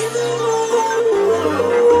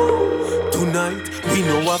 We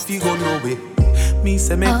know what we gonna way. Me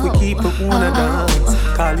say make we keep up wanna dance.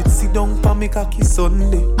 Call it sit down pa me cocky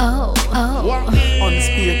Sunday. On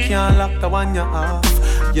spear can't lock the one you off.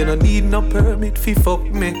 You don't need no permit fi fuck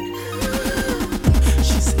me.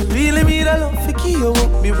 She say really me the love fi give you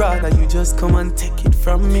up. Me rather you just come and take it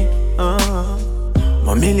from me.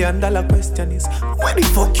 My $1 million question is, where the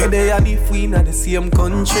fuck you there and if we in the same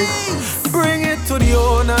country? Bring it to the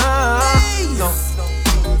owner. No.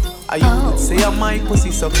 I you would say my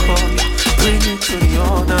pussy so cold. Bring it to the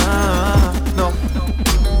owner. No.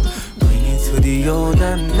 Bring it to the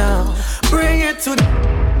owner now. Bring it to the...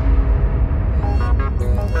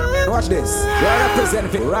 Watch this. We are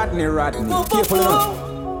representing Rodney. Careful enough.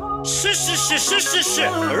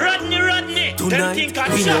 Rodney. Tonight,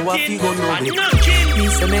 we know what we gonna do. He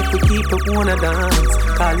say make we keep up wanna dance.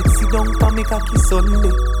 Call it sit down for me cocky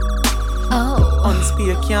Sunday.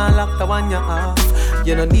 Unspear can't lock the one you off.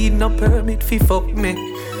 You don't need no permit fi fuck me.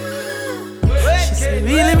 She say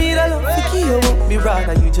really me the love fi keep you up. Me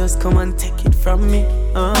rather you just come and take it from me.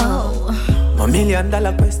 My $1 million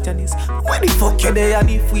question is, where the fuck you there and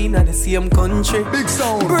if we in the same country? Big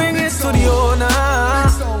sound. Bring it to the owner.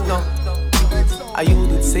 No. I you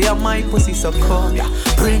did say my pussy so cold. Yeah.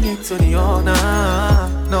 Bring it to the owner.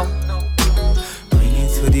 No. Bring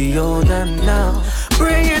it to the owner now.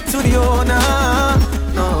 Bring it to the owner.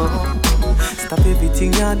 No. Stop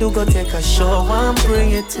everything you do, go take a shower and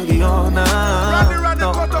bring it to the owner. Rodney,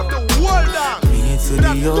 no. cut up the wall down. Bring it to the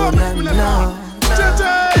owner now.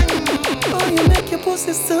 Oh, you make your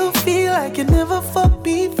pussy still feel like you never fucked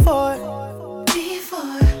before.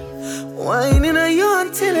 Whining on you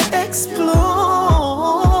until it explode.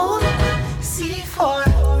 C4.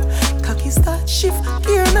 Cocky start shift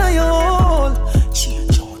gear now you hold.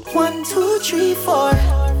 Change on 1, 2, 3, 4.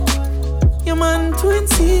 Your man too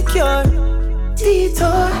insecure.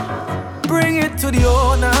 Detour. Bring it to the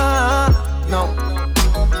owner. No.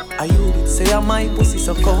 I you did say my pussy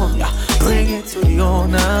so cold. Yeah. Bring it to the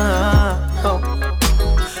owner. No.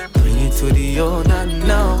 Bring it to the owner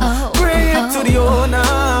now. Bring it to the owner.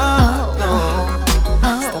 No.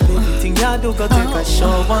 Stop everything you do, go take a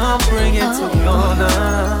shower and bring it to the owner.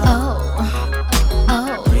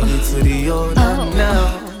 Bring it to the owner now.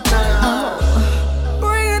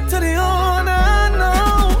 Bring it to the owner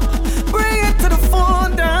now. Bring it to the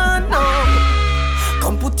phone down now.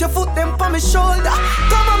 Come put your foot them on my shoulder.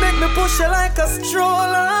 Come and make me push you like a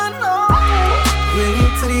stroller now. Bring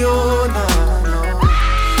it to the owner now.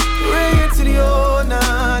 Bring it to the owner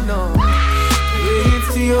now. Bring it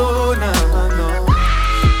to the owner now.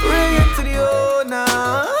 Bring it to the owner.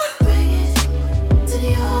 Bring it to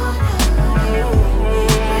the owner.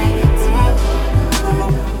 Bring it to the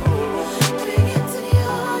owner. Bring it to the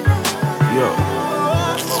owner. Yo.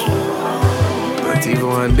 Not even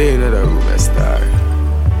one day in that room I start.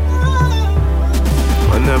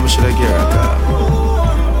 One time should I get a car?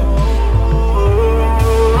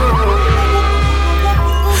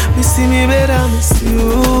 You see me better, miss you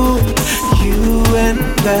and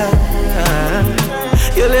I.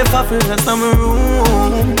 You left off in the summer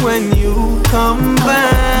room when you come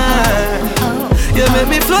back. You make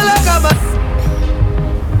me flow like a bat.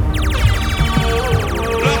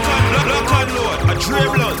 Lock on Lord, a Dre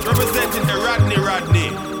Blunt representing the Rodney.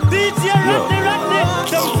 DJ Rodney,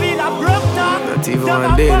 don't feel a broke down. Not even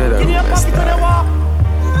one day in that room I start.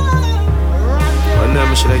 One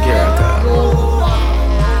time should I get a car?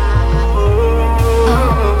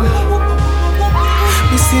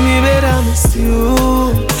 You see me better, miss you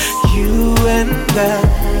and I.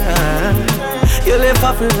 You left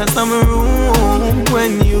off in the summer room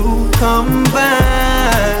when you come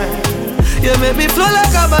back. You make me flow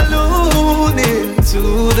like a balloon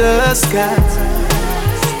into the sky.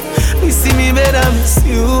 You see me better, miss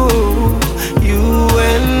you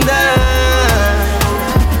and I.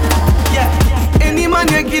 Any man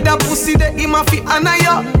you give that pussy, they him a fi honor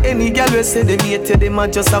ya. Any girl we say them hate you, them a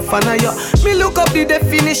just a fan of ya. Me look up the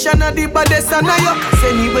definition of the baddest honor ya. Cause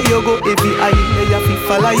anywhere you go, every eye you fi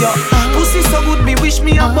follow ya. Pussy so good, me wish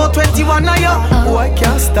me about 21 of ya. Oh, I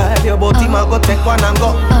can't style you, but him a go take one and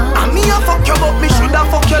go. And me a fuck you, but me shoulda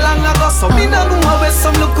fuck you long ago. So me nah know how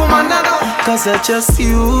some look come and go. Cause I just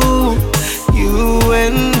you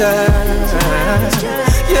and I.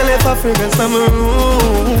 You left Africa summer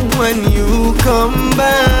room when you come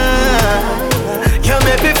back. You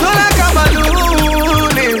make me flow like a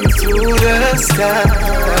balloon into the sky.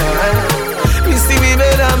 You see me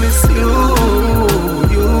better, miss you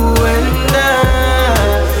and I.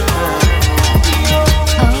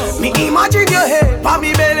 Me imagine your head, pa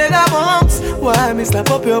me belly the bumps. Why me slap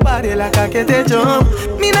up your body like I get a jump?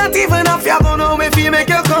 Me not even a fear gonna me feel make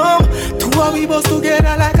you come. Two of we bust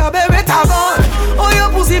together like a baby tagon. Oh, your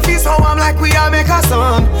pussy feel so warm like we a make a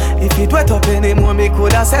song. If it wet up anymore, me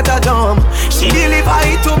coulda set a jump. She deliver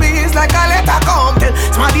it to me, it's like a letter come. Tell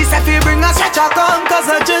Smarty say fi bring a stretcher come. Cause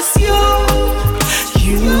I just you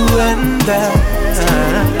and I.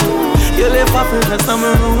 You left a fragrance in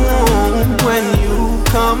my room when you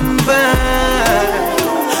come back.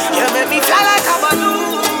 You make me fly like a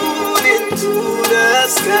balloon into the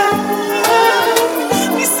sky.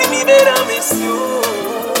 You see me better, miss you,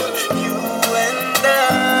 you and I.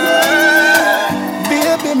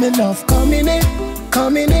 Baby, me love coming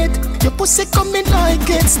it. Your pussy coming like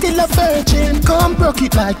it's still a virgin. Come broke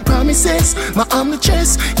it like promises. My arm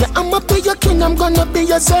chest. Yeah, I'ma be your king, I'm gonna be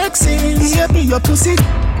your sexy. Yeah, be your pussy.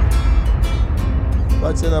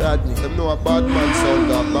 What's in a Rodney? Them know a bad man sound,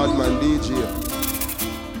 a bad man DJ.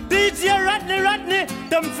 DJ Rodney,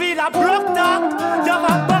 them feel a broke dog. You have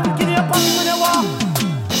a bunk in your pocket when you walk.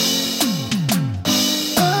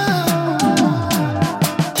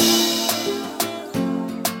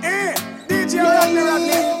 DJ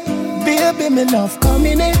Rodney. Baby, me love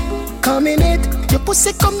coming it. Your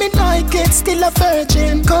pussy coming like it's still a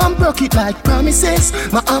virgin. Come broke it like promises.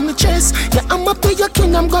 My arm chest. Yeah, I'ma be your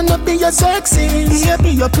king, I'm gonna be your sexy. Yeah, be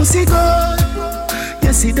your pussy girl.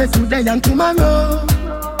 You see that today and tomorrow.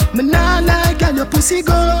 Me nah like girl, your pussy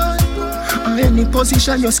girl. On any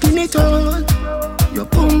position, your skinny tall. Your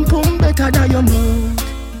pum pum better than your mouth.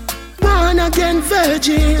 Born again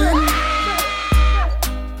virgin.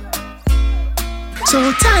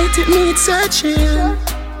 So tight it needs searching.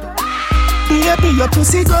 Baby, your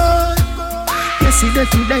pussy good. You see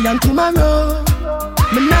that today and tomorrow.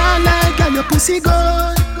 Me nah like girl, your pussy good.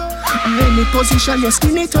 On any position, your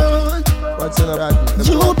skinny tall. What's in a Rodney?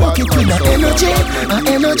 You broke it with your energy.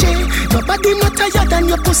 Your body not tired and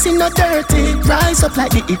your pussy not dirty. Rise up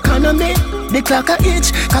like the economy. The clock a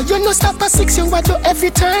itch. Cause you no stop at 6, you want to every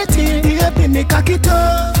 30. Baby, me cock it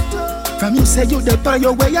up. From you say you dey on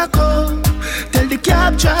your way you come. Tell the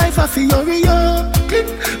cab driver for hurry up.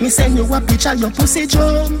 Me send you a picture your pussy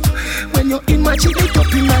jump. When you imagine it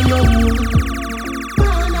up in your room.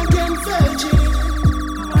 Born again virgin.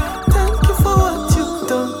 Thank you for what you've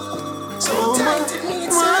done. So much,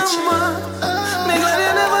 mama. Me glad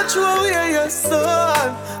you never threw away your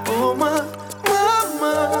son. Oh my,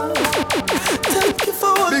 mama. Thank you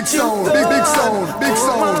for what big you've sound, done. big sound, big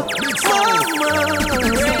sound, big sound.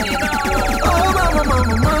 Oh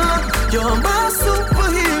mama, you're my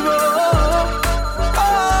superhero.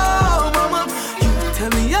 Oh mama, you tell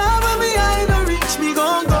me how behind the reach me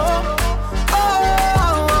gon' go. Oh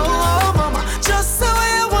mama, just the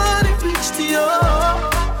way I want it reach to you.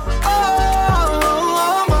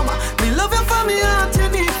 Oh mama, me love you for me heart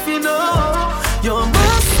and if you know you're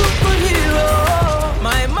my superhero.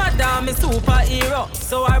 My madam is superhero,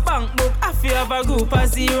 so our bank book I feel have a group of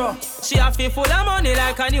 0. She a feel full of money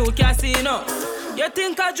like a new casino. You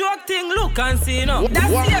think a joke thing, look and see no.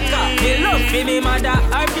 That's it, me love for me mother.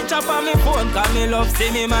 I pitch up on me phone, cause me love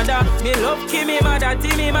see me mother. Me love Kimmy mother,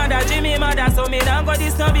 Timmy mother, Jimmy mother. So me don't go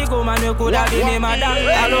this no big woman, you coulda be me mother.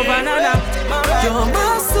 I love banana, mama. You're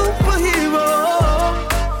my superhero.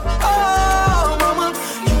 Oh mama,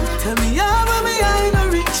 you tell me how behind the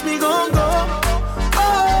reach me gon' go.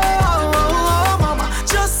 Oh mama,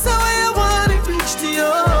 just the way I want it reach to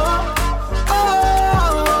you.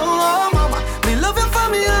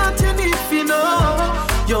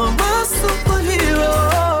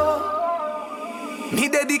 Me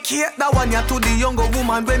dedicate that one ya to the younger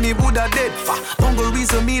woman when me woulda dead for. Hunger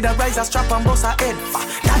reason me that rise a strap and bust a head for.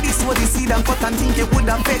 That is what they see them cut and think it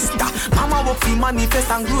woulda fester. Mama work fi manifest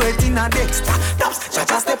and grow it in a Dexter. Taps, cha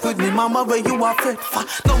step with me mama where you are fed for.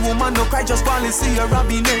 No woman no cry just wanna see your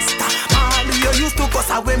Robbie Nesta. All you used to cuss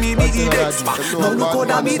away me biggie Dexter. Now look how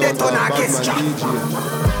that me dead on a orchestra.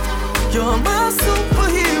 You're my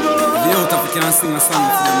superhero. The out of can sing a song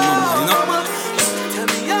for them number, you know. Tell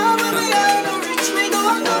me how we are to reach me go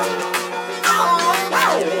on.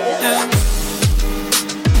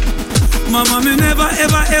 Mama, me never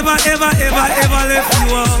ever left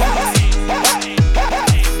you out.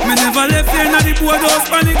 Me never left you in the boardhouse,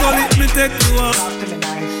 panic gully, me take you out.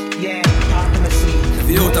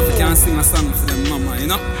 The out of can sing a song for them mama, you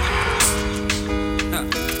know.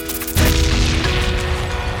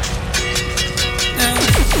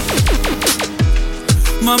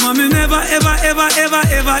 Mama, me never ever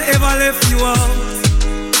left you out.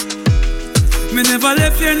 Me never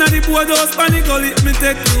left you in the boardhouse, panic gully, me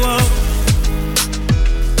take you out.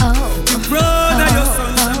 Me proud of your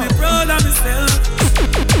son, and me proud of myself.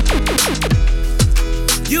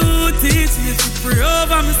 You teach me to pray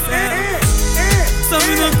over myself. So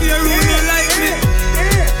me don't care who don't like me.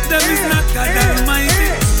 Them is not God Almighty.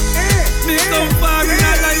 Me come far in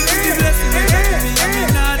a life, the blessing is to me, and me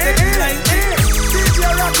not take it lightly.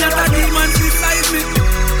 That a demon beside me.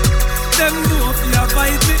 Them know if you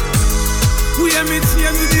fight me. We hear me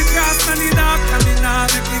chain with the grass and the dark, and me not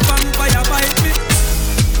make the vampire bite me.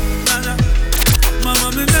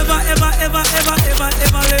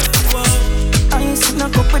 in a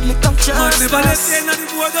cup with liquor just Man, never let you in the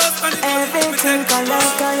board house. everything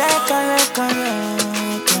correct.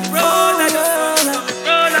 Roll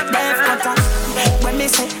when me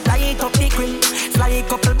say light up the grill, fly a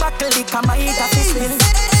couple buckle liquor, my heat up is still.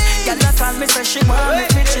 Girl a call me say she want me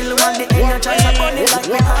to chill, want the energizer bunny like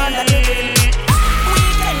me under the grill.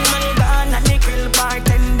 Weekend man gone and the grill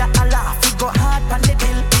bartender a laugh, he go hard on the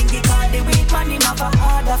bill. Bingy call the weed man him have a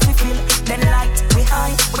harder fi feel. Then light we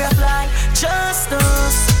high, we fly, just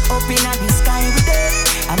us up in the sky we dead,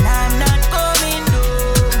 and I'm not coming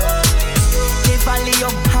down. The valley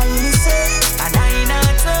up high me say, and I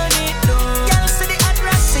not turn it down. Girl see the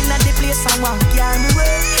address in the place I want carry me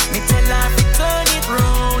way. Me tell her to turn it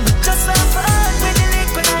round. Just have fun with the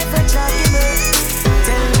liquid I fetch her give me.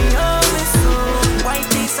 Tell me how me so. White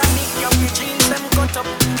tees and nick your jeans them cut up.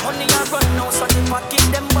 Money I run now so the pocket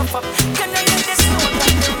them buff up. Can I let this know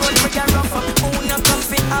that the road we can rough up? Who no come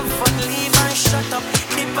fi have fun, leave and shut up.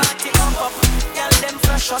 The party up. Girl them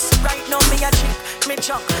flush us. Right now me a drink, me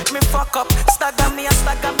junk, me fuck up. Stagger me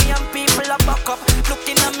and people a buck up.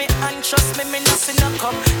 Looking at me and trust me no see no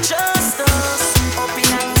cup. Just us up in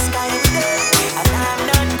the sky today, and I'm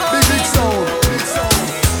not going big sound.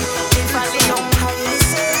 If I lay up high me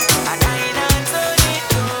say, and I not turn it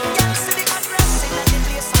down. Girl see the address in the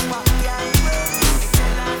place I walk yeah way. Me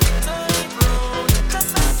tell her to turn it round.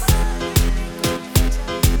 Just have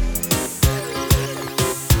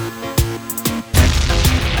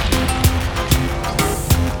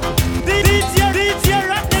DJ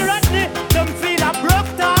Rodney, them feel a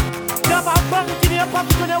broke talk. Them a bunk in your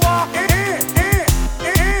pocket when you walk.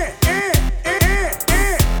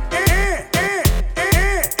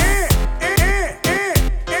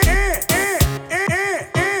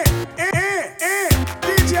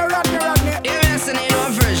 DJ Rodney. You listen in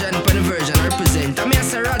one version, but the version I represent. I'm here,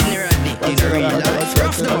 Sir Rodney. In the real life,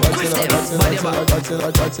 rough them, twist them, body back.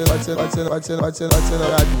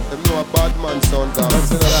 Them know a bad man sound up.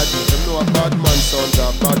 Them know a bad man sound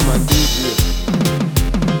up. Bad man DJ.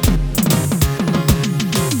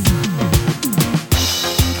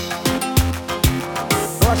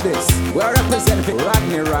 Watch this. We are representing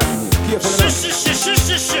Rodney. Careful enough.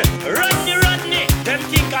 Rodney. Them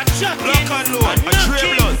think I chuck it. Lock and load, a Dre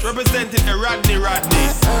Blunt representing a Rodney.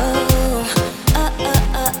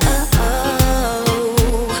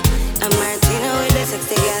 I'm Martina with the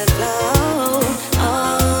sexy girl flow.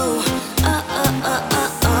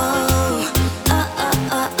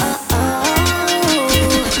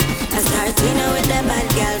 I start Tina with the bad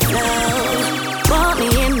girl flow. Want me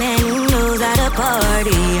a man who knows how to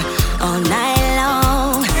party all night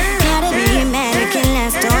long. Gotta be a man who can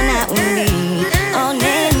last all night with me all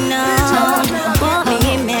night long. Want me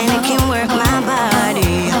a man who can work my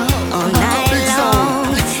body all night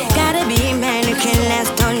long. Gotta be a man who can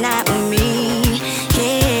last all night with me.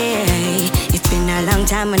 Yeah, it's been a long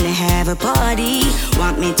time when I have a party.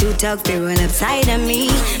 Want me to talk, they run upside of me.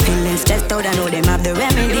 Feeling stressed out, I know them have the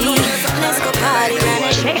remedy. Let's go party, run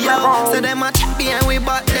and shake my bone. So them a chat and we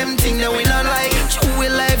bought them thing that we not like. True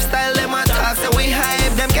lifestyle, them a talk, so we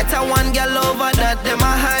hype. Them get a one girl over that, them a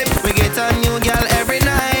hype. We get a new girl every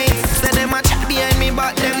night. So them a chat behind me,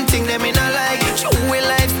 but them thing them we not like. True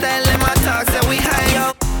lifestyle, them a talk, so we hype. Yo,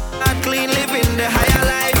 a clean living the higher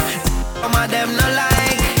life. Some of them not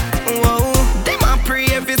like. Whoa, them a pray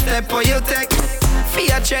every step for you take.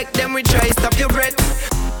 Fear check them, we try stop your breath.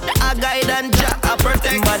 A guide and Jah a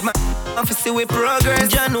protect. But my officer we progress.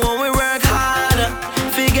 Jah know we work hard.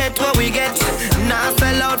 Forget what we get. Nah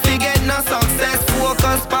sell out, forget no success.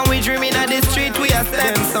 Focus on we dreaming at the street we are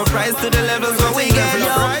step. Them surprise to the levels where we get.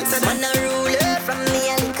 Man a ruler from me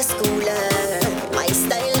a little schooler. My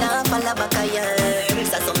style na palabakaya.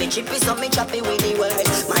 So me chippy, so me choppy with the world.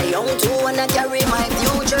 My own two wanna carry my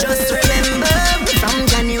future. Just remember, from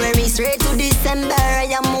January straight to December,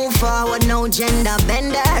 I move forward, no gender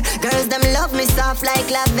bender. Girls them love me soft like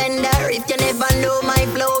lavender. If you never know my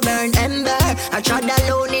flow burn ember, I trod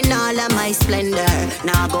alone in all of my splendor.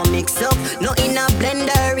 Now go mix up, no in a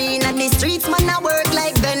blender. In the streets, man I work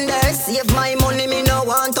like vendor. Save my money, me no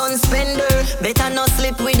want on spender. Better not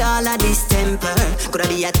slip with all of this temper. Coulda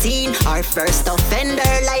be a teen or first offender.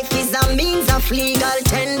 Life is a means of legal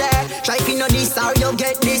tender. Try to know this or you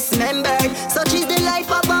get dismembered. Such is the life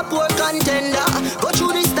of a poor contender. Go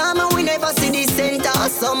through this time and we never see the center.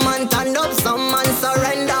 Some man turn up, some man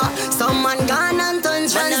surrender. Some man gone and turn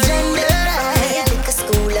transgender. I like a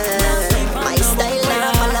schooler. My style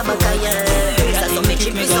na palabakaya. So me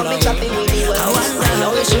chippy, so me choppy with the world. I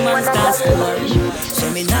know she wants to score. So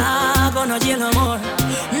me nah gonna jail no more.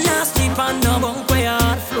 Nah sleep on no bunk where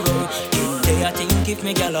hard floor. I think if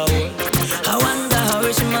me gal a hold, I wonder how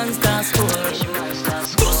rich man start score.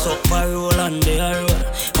 suck for roll on the road.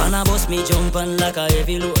 Pan a bus me jump on like a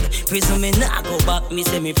heavy load. Prison me nah go back, me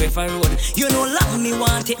say me prefer road. You know long me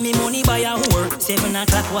want take me money by a whore. 7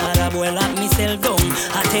 o'clock water boy lock me sell down.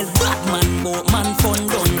 I tell bad man boat man fun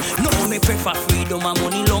done. No me prefer freedom and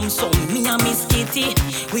money lump sum. Me and Miss Kitty,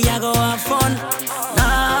 we a go have fun.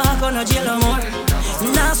 Nah gonna jail no more.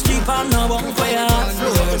 Nah sleep on no bunk for your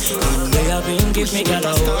floor. In the have give me gal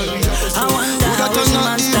a hold. I wonder how this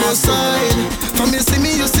man starts. From you see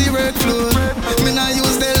me, you see red flow. Me nah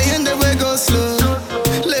use the lane, the way go slow.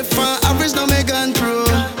 Left for average, no make gun pro.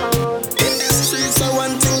 In the streets, I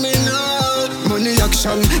one thing me know. Money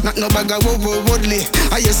action, not no bag of woodly.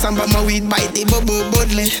 I use some by my weed, bite the bubble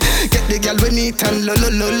bodily. Get the girl we neat and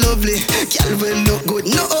lovely. Girl will look good,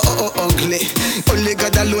 no ugly. Only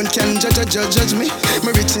God alone can judge me. My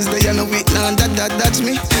riches they are no weak, now that's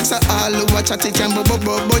me. So all who watch at it can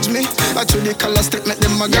budge me. I through the color stick, make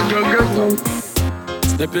them a go.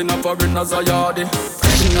 Stepping up for in as a yardie.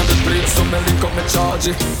 Fresh in the place, so me link up me charge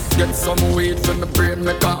it. Get some weed for me brain,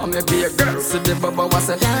 me call me be a girl. See the baba was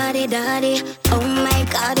a Daddy, oh my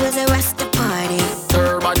God, was a Rasta party.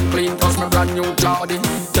 Urban clean, cause me brand new Jordy.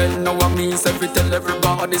 Tell no what means if we tell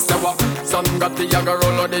everybody. Say what, some got the yaga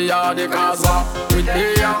roll of the yardie. Cause what, we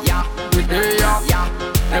there,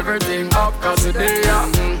 everything up cause we there.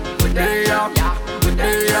 We there,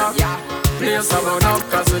 place about up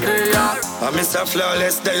cause we there. I'm Mr.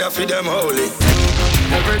 Flawless, they are for them holy.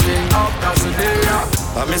 Everything up cause we there.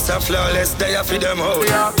 I'm Mr. Flawless, they are for them holy.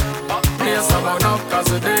 Place about up cause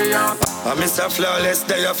we there. I'm Mr. Flawless,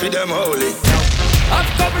 they are for them holy. I've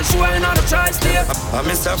covered showing on the tri-state. I'm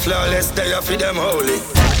Mr. Flawless, they are for them holy.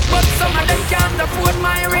 But some of them can't afford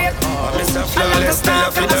my rate. I'm Mr. Flawless, they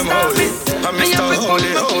are for them holy. I'm Mr.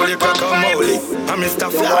 Holy, guacamole. I'm Mr.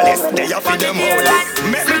 Flawless, they are for them holy.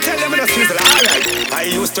 Make me tell them in the sizzle, alright. I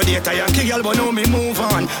used to date a Yankee girl, but now me move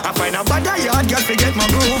on. I find a bad yard girl to get my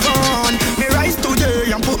groove on. Me rise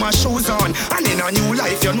today and put my shoes on. And in a new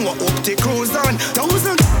life, you know up to cruise on. I'm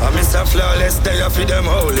Mr. Flawless, they are for them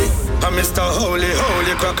holy. I'm Mr. Holy,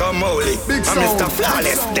 guacamole. I'm Mr.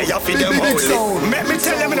 Flawless, they are for them holy. Make me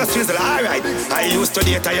tell them in the sizzle, alright. I used to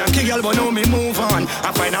date a Yankee girl, but now me move on.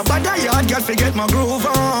 I find a bad yard girl to get my groove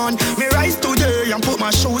on. Me rise today and put my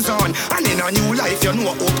shoes on. And in a new life, you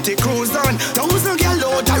know up to cruise on. 1,000 girl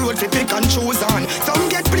out the road to pick and choose on. Some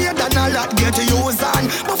get played and a lot get used on.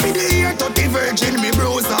 But for the year 30 virgin me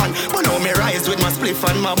bruise on. But now me rise with my spliff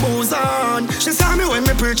and my booze on. She saw me when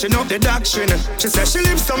me preaching up the doctrine. She said she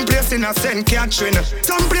lives someplace in a St. Catherine.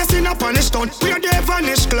 Someplace in a punish town where they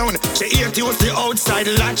vanish clown. She hate use the outside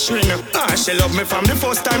latrine. She love me from the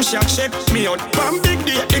first time she check me out. From big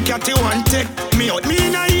day the catty one take me out. Me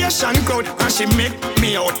in a Asian crowd and she make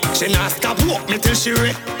me out. She not stop walk me till she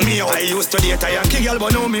wreck me out. I used to date a Yankee girl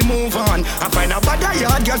but now me move on. I find a bad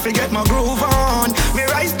yard girl to get my groove on. Me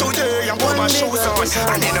rise today and put my shoes on.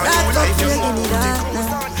 And in a new life you know.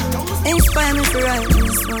 Inspire me to write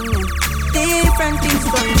this song. Different things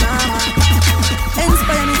going on.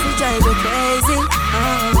 Inspire me to drive you crazy.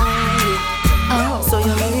 So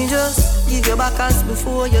you may just give your back as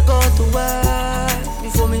before you go to work.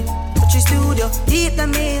 Before me touch your studio, keep the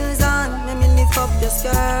meals on. Let me lift up your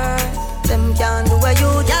skirt. Them can't do what you.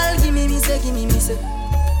 Y'all give me say.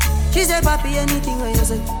 She say papi anything what you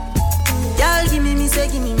say. Y'all give me say.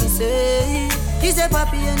 She say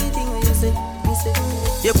papi anything what you say. Me say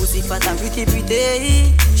your pussy fat and pretty.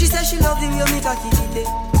 She say she love him, you make a kitty.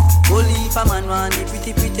 Only if a man want the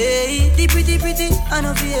pretty. I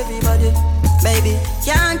know for everybody. Baby,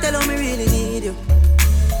 can't tell how me really need you.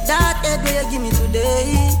 That head where you give me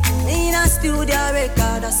today. Me in a studio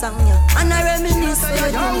record a song, yeah. And I reminisce.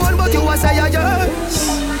 I don't want but you was a yeah girl.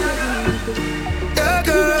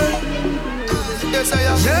 Yes I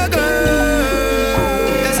am. Yeah girl.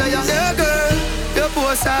 Yes I am. Yeah girl. Your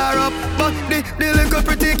posts are up, but the little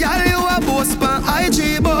pretty girl you a post on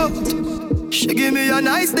IG but she give me a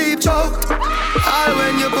nice deep choke. All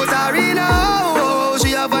when you put her in a hole,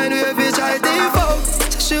 she a find way fi try default.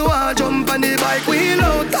 She want jump on the bike wheel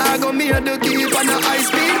out. I go me the keep on a high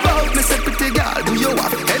speed boat. Me say pretty girl, do you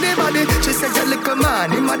have anybody? She said your little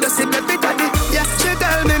man, him a just say baby daddy. Yeah, she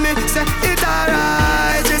tell me say it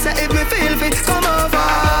alright. She say if me feel fit, come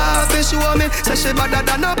over. She show me, say she better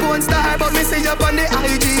than a porn star. But me see you on the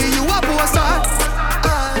IG, you a poster.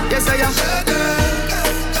 Yes I am.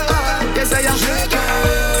 Yes I am. Yes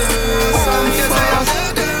I am.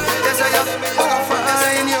 Yes I am.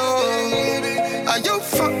 Find you. And you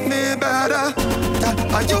fuck me better.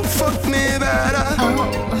 And you fuck me better.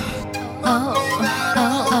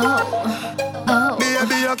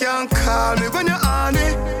 Baby, you can call me when you're on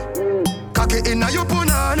it. Cocky inna your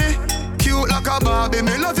punani. Cute like a Barbie,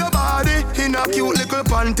 me love your body in a cute little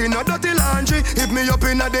panty, no dirty laundry. Hit me up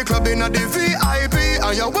in a the club in a the VIP,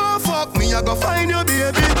 and you won't fuck me, I go find your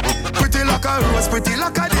baby. Pretty like a rose, pretty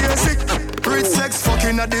like a daisy. Rich sex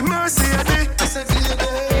fucking at the Mercedes. I said, baby,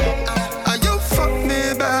 are you fuck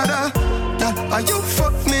me better? Yeah, are you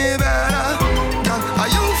fuck me better? Yeah, are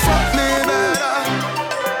you fuck me better?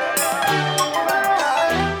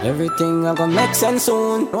 Everything I gonna make sense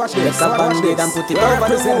soon. Watch this, Get a bandit and put it over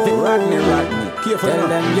the moon. Rodney. Careful. Tell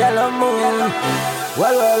them yellow moon.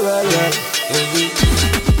 Well.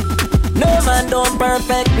 No man don't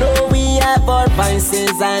perfect. No, we have our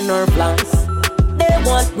vices and our flaws. They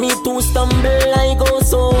want me to stumble. I go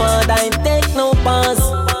so hard, I take no pass.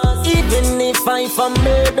 Even if I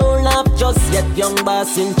fumble, don't laugh just yet. Young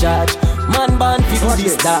boss in charge. Man born fi do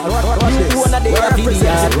this that. You wanna day a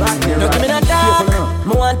video. No give me no talk,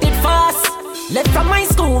 me want it fast. Left from my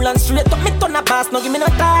school and straight up me turn a pass. No give me no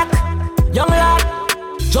talk. Young lad,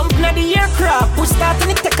 jump na the aircraft, push start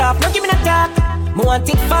and it take off. No give me no talk, me want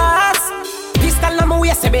it fast. Pistol na my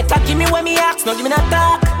waist, better give me when me ask. No give me no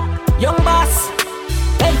talk. Young boss,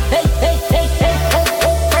 hey.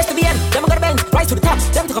 First to the end, them go to bend, rise to the top,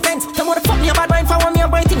 them take offense. Tell me what the fuck me a bad mind for one me and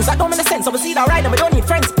brain things that don't make sense. So we see that right and we don't need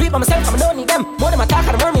friends. Bleed by myself and we don't need them. More than my talk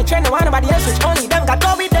and the more me trend. No one nobody else which only them. Got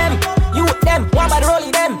go with them, you with them, one by the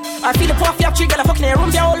rollie them. I feel the puff you have three girl fucking in a room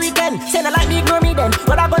for all weekend. Say no like me, ignore me then.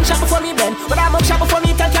 But I gunshot before me bend. But I mug shot before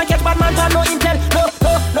me tell. Can't catch bad man for no intel.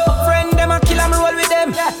 No friend them a kill and roll with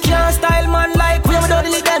them. Can't style man like we don't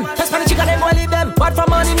delete them. That's when the chicken them won't leave them. Bad for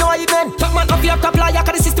money no even. Talk man up your top lie.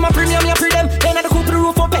 Cause the system a premium you free them. Then at the coop to the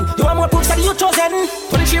roof open. You want more proofs that you chosen.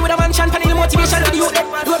 23 with a mansion, panning the motivation to the youth.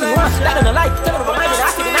 Do what me want, that don't like. Tell them about my mind,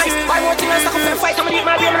 I feel nice. Why won't you not suck up and fight? Come and eat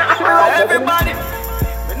my game and act right. Everybody,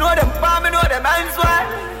 we know them palm, we know them hands wide.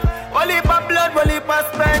 One leap of blood, one leap of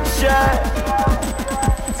spencer.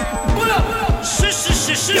 Pull up.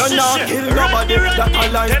 You're not kill nobody. That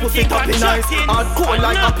alliance pussy tapping nice. Hardcore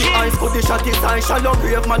like happy eyes. Could the shot his eye. Shallow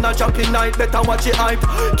brave man a jumping night. Better watch it hype.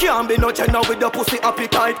 Can't be no channel with the pussy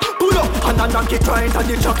appetite. Pull up and a knock it right and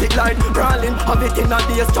the chocolate light. Brawling, have it in a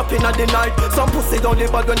day, chopping at the night. Some pussy don't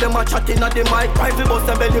live bad when them a chatting at the mic. Rifle bust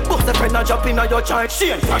them belly, bust the friend a jumping at your child.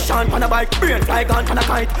 She ain't crash on pan a bike, brain fly gone pan a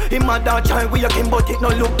kite. Him a dog child, we a him but it no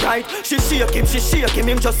look right. She shake him,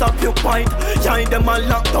 him just a puke white. Yeah, them a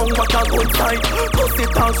lock down, what a good sight. Pussy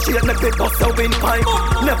down straight, make it bust a windpipe.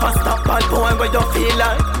 Never stop bad boy where you feel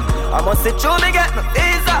like. I must say true, me get my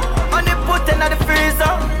visa. Money put in the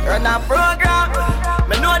freezer. Run a program.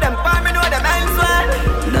 Me know them fine, me know them hands well.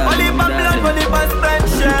 Only for blood, only for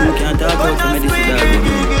spencer. You can't talk about me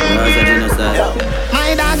this dog.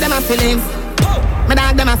 My dog them a feeling. My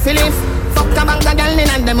dog them a feeling. Fuck a bang of girl in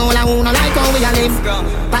and them all a who no like how we a live.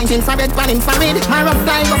 Pints infrared, pan infrared. My rough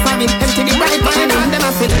style go for it. Empty the bright, my dog them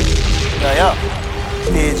a feeling. Yeah.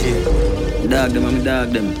 DJ. Dog them, I'm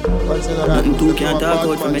dog them. Nothing too can't talk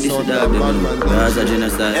out for me, this is dog them. That's a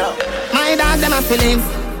genocide. My dog them a feeling.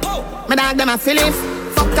 My dog them a feeling.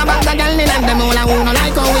 Fuck a bag of girl in and them all a who no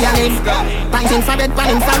like how we a live. Pints infrared, pan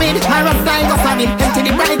infrared. My rough style go for it. Empty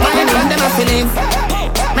the bright, my dog them a feeling.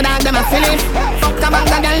 My dog them a feeling. Fuck a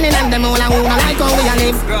bag of girl in and them all a who no like how we a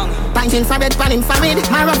live. Pints infrared, pan infrared.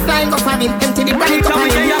 My rough style go for it. Empty the bright, my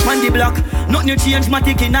dog on the block. Nothing you change, my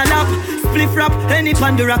tick in a lap. Spliff rap, any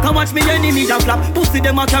pandora can watch me enemy a flap. Pussy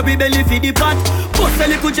them a carry belly for the pot. Bust a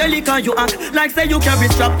little jelly can you act like say you carry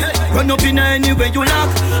strap. Run up in any way you lock.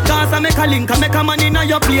 Cause I make a link, I make a man in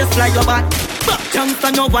your place like your bat.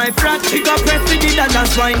 Youngster no wife rat, he got press with the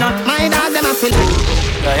that's why not. My dog them a feel.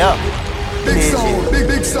 Big sound,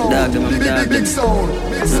 big sound. Dog them, I'm dog them.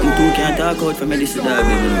 Nothing too can't talk out for me, this is dog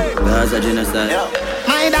them. That's a genocide.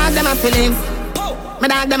 My dog them a feeling. My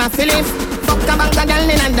dog them a feeling. Fuck a bang of girl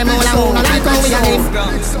in and them all a who no like how we a live.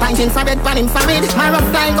 Pints infrared, pan infrared. My rough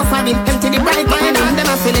style go for it. Empty the bright, my dog them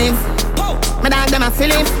a feeling. My dog them a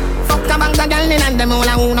feeling. Fuck a bang of girl in and them all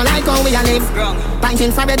a who no like how we a live. Pints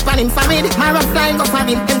infrared, pan infrared. My rough style go for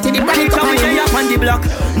it. Empty the bright, my dog them on the block.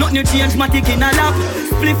 Nothing you change, my tick in a lap.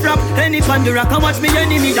 Spliff rap, any pandora can watch me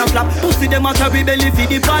enemy a flap. Pussy them a carry belly for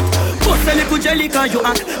the pot. Bust a little jelly can you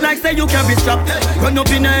act like say you carry strap. Run up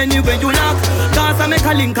in any way you lock. Cause I make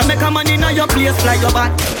a link, I make a man in your place like your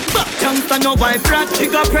bat. Youngster no wife rat, he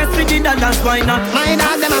got press with the that's why not. My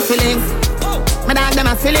dog them a feeling. My dog them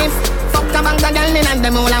a feeling. Fuck a bang of girl in and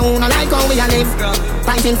them all a who no like how we a live.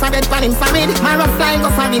 Pints infrared, pan infrared. My rough style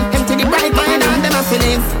go for it. Empty the bright, my dog them a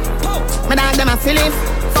feeling. My dog them a feeling.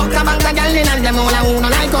 Fuck a bag of girl in and them all a who no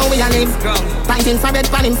like how we a live. Fighting for bed,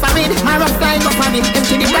 pan him for it. My rough life up for him.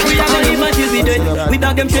 Empty the bright. We a gonna live until we dead. We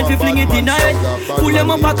dog them straight, we fling it in a head. Pull them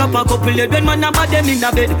up, pack up a couple of when man about them in a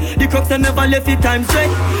bed. The crooks them never left it time straight.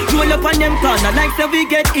 Roll up on them corner like say we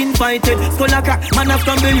get invited. Skull a crack, man a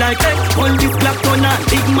stumble like egg. All this black corner,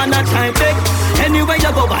 big man a try beg. Anywhere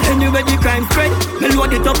you go, anywhere the crime spread. Me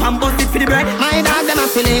load it up and bust it for the bread. My dog them a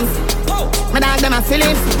feelings. My dog them a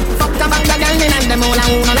feelings. Fuck a bag of girl in and them all a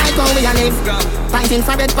who no like how we a live. Fighting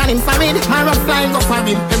for bed, pan him for it. My rough life up for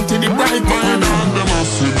him. Empty the bright. My dog them a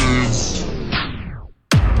feelings.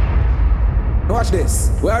 Watch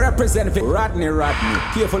this. We are representing Rodneyrodney.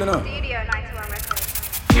 Careful enough.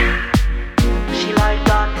 She like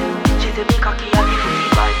that. She's a big cocky and the pussy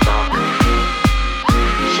bite back.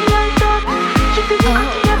 She like that. She's a big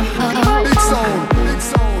cocky and the pussy bite back. Big sound, big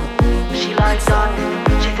sound. She like that.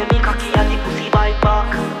 She's a big cocky and the pussy bite back.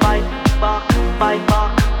 Bite back, bite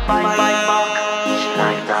back, bite back. She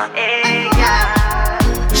like that. Hey,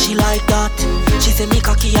 yeah. She like that. She say me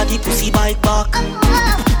cocky and the pussy bite back.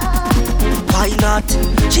 Why not?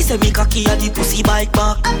 She say me cocky and the pussy bite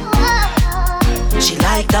back. She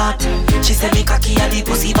like that. She say me cocky and the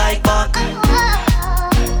pussy bite back.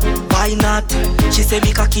 Why not? She say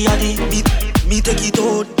me cocky and the me take it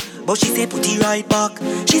out, but she say put it right back.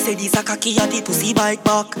 She say this a cocky and the pussy bite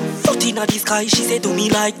back. Foot inna the sky, she say do me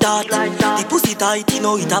like that. The pussy tight, you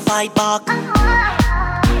know it a fight back.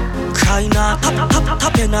 Cry not,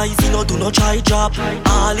 tap your eyes, you know do not try drop.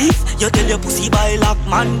 All if you tell your pussy by lock,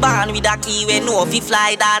 man born with a key when no fi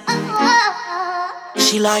fly that.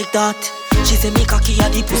 She like that. She say me cocky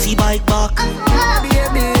and the pussy bite back.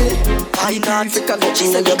 Baby, why not? She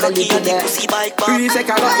say me cocky and the pussy bite back. Breathe like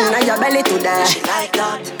a got in your belly to die. She like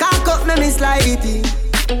that. Cock up, me slide it in.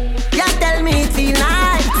 You tell me it feel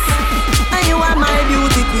nice, and you are my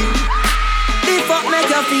beauty queen. The fuck make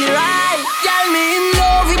you feel right. Tell me in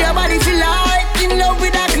love with your body feel like. In love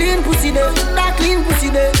with that clean pussy there, that clean pussy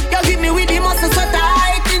there. You give me with the muscle so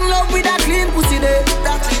tight. In love with that clean pussy there,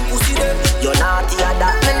 that clean pussy there. You're naughty and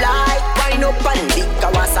that me like. Wind up and big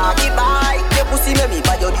Kawasaki bike. Your pussy make me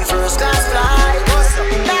buy you the first class flight.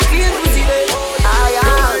 That clean pussy there.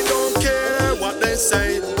 I don't care what they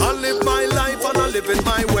say. I live my life and I live it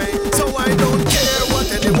my way. So I don't care what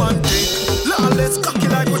anyone think. Lawless cocky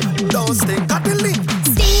like we don't stink. Got the link.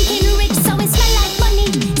 Stinking rich, so it smell like money.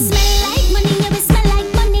 Smell like money, yeah, it smell like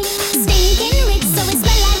money. Stinking rich, so it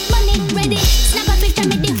smell like money. Ready? Snap a picture,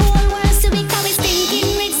 make the whole world see it. How it's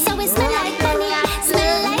stinking rich, so it smell like money.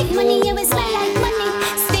 Smell like money, yeah, it smell like money.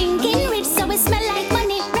 Stinking rich, so it smell like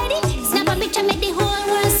money. Ready? Snap a picture, make the whole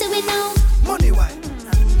world see it now. Money wine.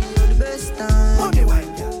 The best time. Money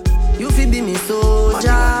wine. You fi be me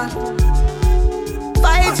soldier.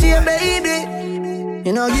 Fight for your baby.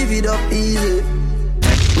 You know give it up easy.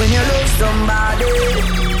 When you love somebody,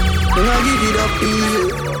 you know give it up easy.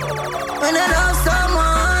 When you love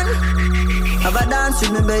someone, have a dance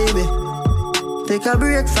with me, baby. Take a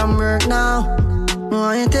break from work now.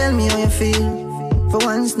 No, you tell me how you feel. For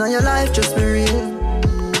once, now your life just be real.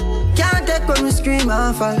 Can't take when we scream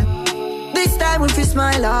and fall. This time we fi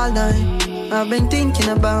smile all night. I've been thinking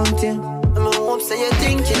about you. I hope say you're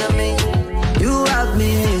thinking of me. You have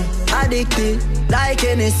me addicted like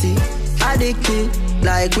Hennessy, addicted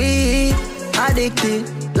like weed,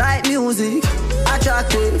 addicted like music,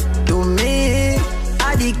 attracted to me,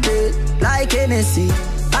 addicted like Hennessy,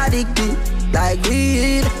 addicted like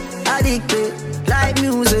weed, addicted like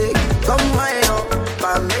music. Come wind up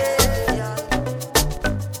for me.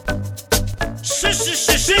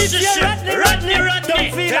 Rodney,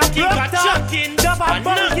 don't feel a broke talking. Double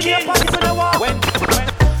bunk in your pocket for the wall.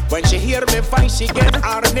 When she hear me fight, she get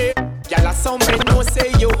horny. Y'all are some men know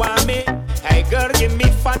say you want me. Hey girl, give me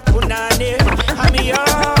fat punani. I'm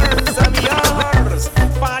yours.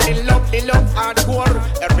 Fall in love, the love hardcore.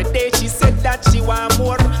 Every day she said that she want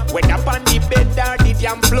more. When up on the bed or the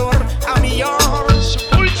damn floor, I'm yours.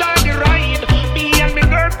 Full time the ride, me and my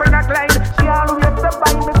girlfriend a glide. She always step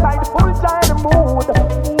by my side, full time the mood.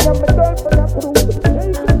 Me and my girlfriend a cruise.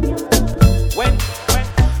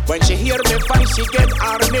 When she hear me fight, she get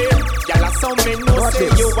horny. Y'all are some men know say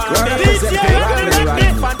you want me.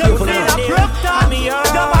 I'm yours.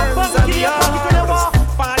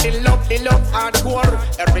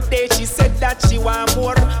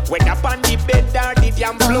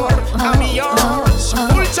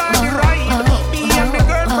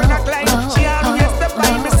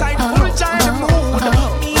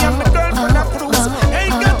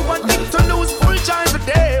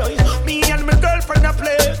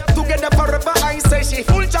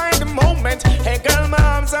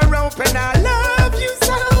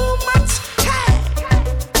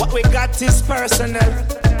 this is personal.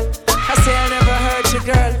 I say I never hurt you,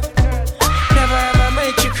 girl. Never ever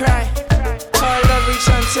make you cry. All love reach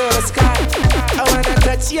unto the sky. I wanna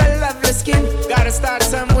touch your lovely skin. Gotta start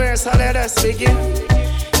somewhere, so let us begin.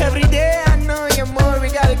 Every day I know you more, we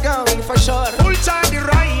gotta go for sure. Full time the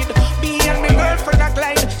ride, me and my girlfriend a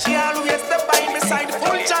glide. She always step by my side.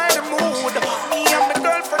 Full time the mood, me and my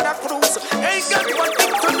girlfriend a cruise. Ain't got one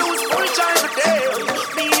thing to lose. Full time the day,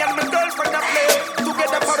 me and my girlfriend a play.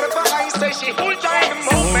 Together forever, I say she full time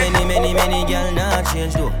the moment. Many girl not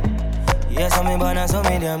change though. Yes, I'm me born and so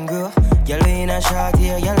me damn girl. Girl we in a short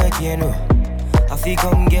here, girl I can't know. I feel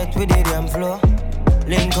come get with the damn flow.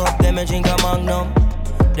 Link up, them a drink a magnum.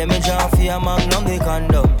 Them a jump for a magnum, they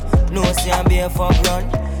condom. No see and be a fuck run.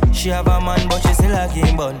 She have a man but she still a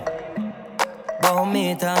game bun. Bow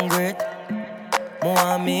meat and great,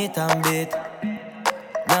 more meat and bait.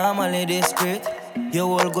 Normally discreet. You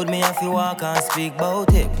all good, me have to walk and speak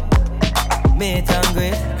about it. Meat and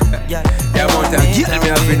great. Yeah, yeah, want to get me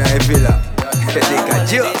up in a villa. Take a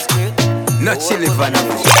joke, not chilly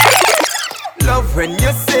vanilla. Love when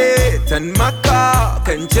you sit on my car,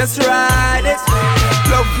 can just ride it.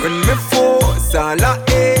 Love when me force all I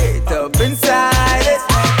hate up inside it.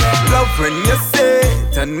 Love when you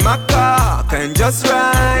sit on my car, can just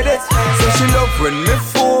ride it. So she love when me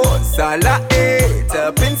force all I hate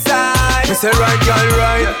up inside. Me say right, girl,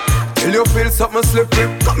 right. Till you feel something slippery.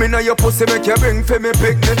 Come in on your pussy, make you bring for me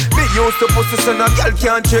picnic. Me used to pussy, so no girl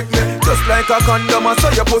can't trick me. Just like a condom, I saw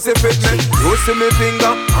your pussy fit me. You see me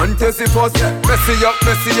finger, and test it first. Messy up,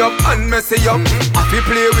 and messy up. If you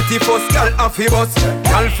play with the first, girl, off your bus.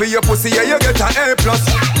 Girl, for your pussy, yeah, you get an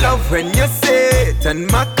A+. Love when you sit in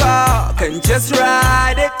my car, can just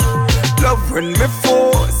ride it. Love when me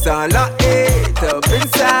force all I hate up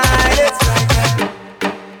inside it.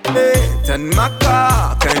 And my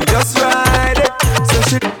car can just ride it. So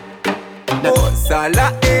she force all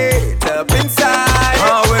I hate up inside.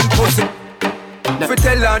 Oh, when pussy fi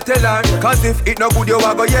tell her, cause if it no good you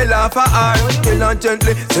a go yell off for her. Tell her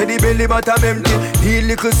gently, say the belly bottom empty. Need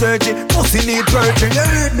little surgery, pussy need purging. You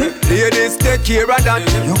read me? Ladies take care of that.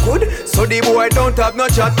 You good? So the boy don't have no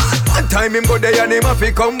chat. One time him go there and him have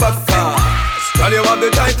to come back. Girl you have the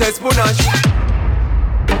tightest punash.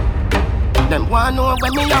 Them wanna know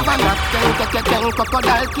when me have a knock. Ten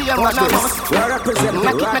crocodile came on a bus.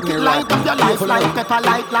 Make it light up your life like pepper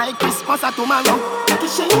like Christmas or tomorrow.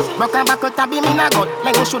 Broke a back out a beam in a gut.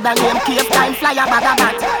 Then shoulda name Cape Time Flyer bag a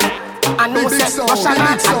bat. I know say Russian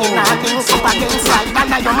and in a things up against like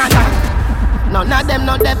that your mother. None of them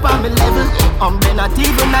not there on me level. Not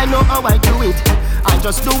even I know how I do it. I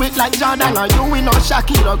just do it like Jordan or you, we know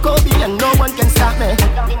Shaquille or Kobe, and no one can stop me.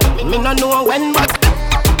 Me no know when, but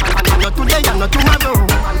I'm not today, I'm not tomorrow.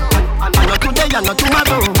 I'm not today, I'm not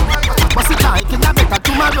tomorrow. But it like it a better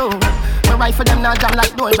tomorrow. My rifle them now jam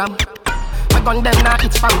like door jam. My gun them now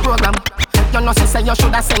it's from program. You know say you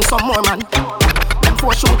shoulda send some more man. Them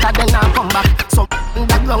 4 shooter then now come back. So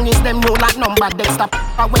that long is them know like number. Dexter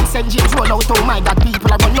when St. James roll out, oh my God,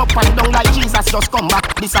 people are run up and down like Jesus just come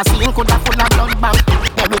back. This a scene coulda full of blood bank.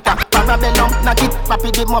 Erita, Parabellum, knock it,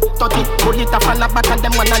 rapid him up, touch it. Pull it up and back and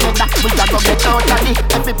them one another. We got to get out of it.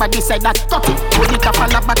 Everybody said that, touch it. Pull it up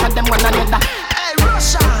and back and them one another. Hey,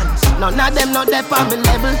 Russians! None of them not there on me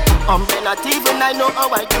level. Not even I know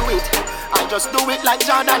how I do it. I just do it like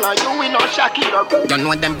Jordan or you, we know Shaquille. You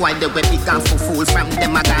know them boy, they were big and fool from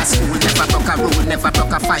them a gas school. Never broke a rule, never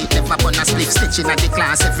broke a fight, never burn a split stitching at the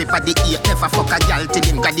class. Everybody eat, never fuck a girl till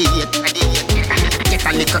him got the hate. Get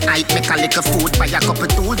a little hype, make a little food. Buy a couple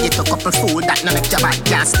tool, get a couple food. That no make your bad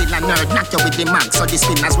gas, still a nerd. Knock you with the mag, so the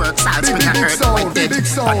spinners work salt. Spring a hurt, white dead.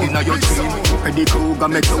 I inna your team. Eddie Kruger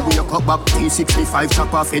make you wake up back. T65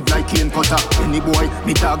 chop off head like cane cutter. Any boy,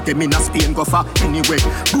 me dog them in a Spain go for. Anyway,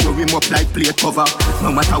 blow him up like plate cover.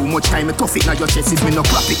 No matter how much time me tough it na your chest, if me no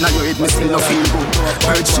clap it na your head, me still no feel good.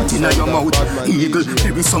 Bird shit inna your mouth, eagle.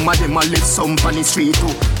 Maybe some of them a left some on the street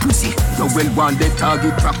too. Pussy, you well wanted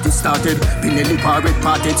target practice started. Pinelli red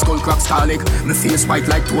parted, skull crack starleg. Me face white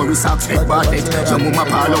like tourist socks, head barted. Your mama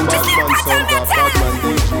pal out.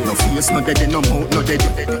 No face, no dead, no mouth, no dead.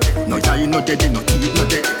 No eye, no dead, no teeth, no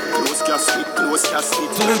dead. Close casket.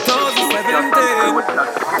 2017.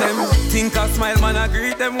 Them think I smile, man, I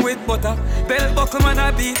greet them with butter. Bell buckle, man,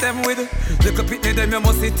 I beat them with. Look up at them, you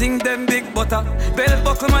must think them big butter. Bell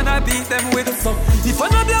buckle, man, I beat them with. So if I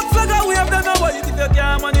know black flag, I have done a white. If you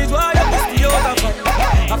can't manage, why you miss the other flag?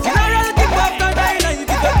 I feel a real kick after night. If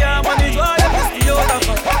you can't manage, why you miss the other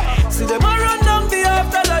flag? See them a run down the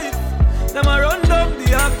afterlife. Them a run down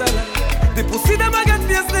the afterlife. The pussy them a get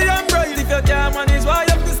fiercely and bright. If you can't manage, why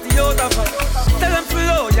you miss the other flag? Tell them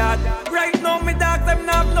flow, yard. Right now, me dog them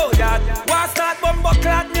not no yard.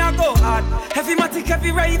 yard. Heavy matic,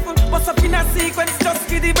 heavy rifle, what's up in a sequence? Just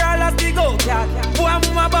give the brawlers the go yard.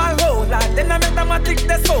 Boy, my ball hold lad. Then I make the matic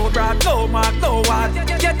the so broad. No mark, no word.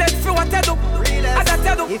 Get that for what I do. I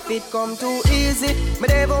that do. If it come too easy, me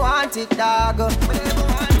never want it, dog.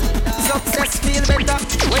 Success feel better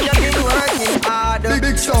when you've been working hard.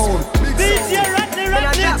 Big sound. DJ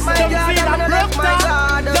Rodneyrodney, don't feel a broke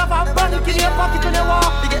down. Love a bank in your pocket when you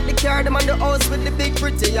walk. You get the car, them on the house with the big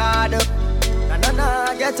pretty yard.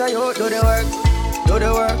 Na, get a you, do the work. Do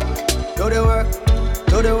the work, do the work,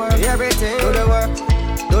 do the work. Everything, do the work,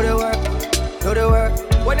 do the work, do the work.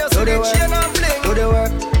 When you see the chain and bling, do the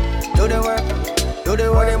work, do the work. Do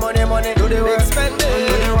the work, money, do the work, spend it.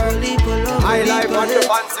 Do the work, I like what the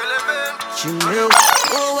fans living.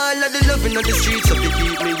 Oh, I love the loving on the streets of the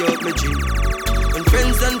keep me up my dream. When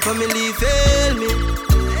friends and family fail me,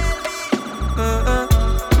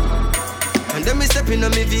 and then me stepping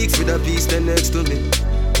on me Vicks with a piece there next to me.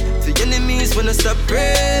 The enemies wanna stop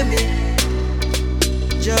praying me.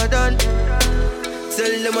 Jordan,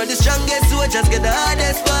 tell them I'm the strongest soldiers get the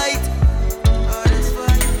hardest fight.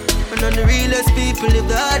 And on the realest people live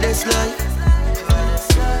the hardest life.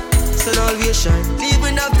 Sun always shine,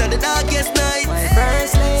 even after the darkest night.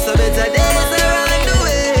 So better days are on the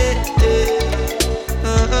way.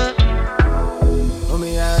 Oh,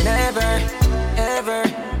 me, I'll never, ever,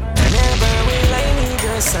 never will I leave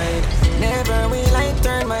your side. Never will I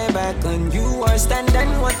turn my back on you or stand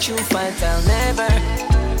and watch you fight. I'll never,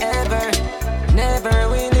 ever, never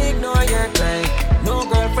will ignore your cry. No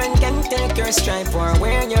girlfriend can take your stripe or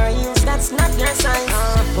wear your heels, that's not your size.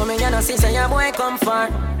 Mommy, you know, see, say your boy come far.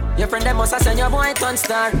 Your friend, them must have said your boy turn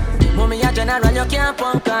star. Mommy, a general, you can't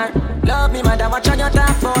punk her. Love me, mother, watch on your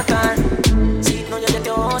top about her. See, now you get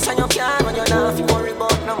your house and your car, when you're not, you worry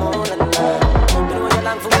about no more than that. You know you're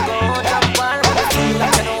long for me, go drop war. When you feel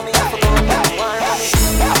like you know me, I forgot that war.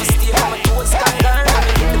 I'm still on my toes, stronger. When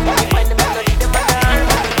you get the money, find the melody, the matter.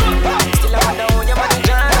 Still, I wonder how your money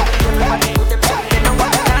jar. Everybody put them in, they know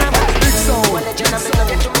what they are. Big sound. When they jam, they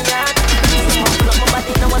don't get to me yet. Plug my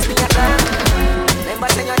body, know what's the attack. Remember,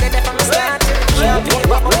 say you're dead from the start. Can't be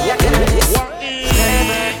what me, I tell you this.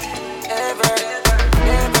 Never, ever,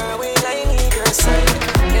 never will I leave your side.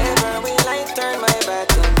 Never will I turn my back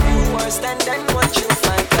on you or stand and watch you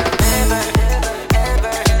fight. Never,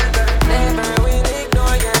 ever, never will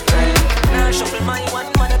ignore your cry. Now shuffle my one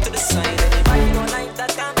mother to the side. Anybody don't like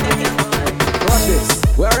that, can't take it away. Watch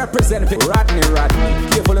this. We're representing Rodney.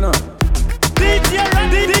 Careful enough. DJ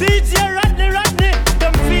Rodneyrodney,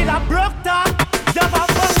 don't feel a broke down. You have a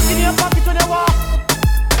bank in your pocket when you walk.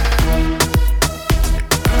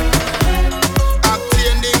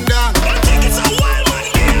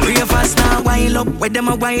 Wild up, where them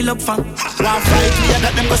a wild up for? One fight me,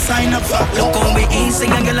 that them go sign up for. Look how we easy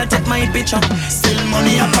and girl take my picture. Still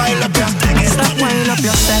money a pile up, yeah. Stop wild up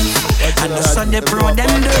yourself. And the sun they pro them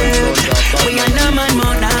do it. We are no man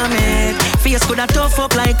more damage. Face coulda tough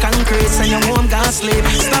up like concrete, and your home gas sleep.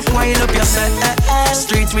 Stop wild up yourself.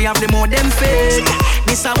 Streets we have the more them fake.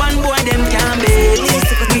 This a one boy them can beat.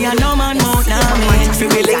 We are no man more damage. Feel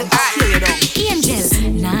we like Angel,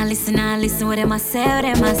 nah listen what them a say,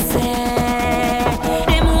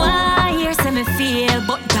 Them why hear say me feel,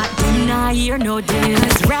 but that them nah hear no deal.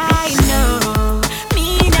 'Cause right now,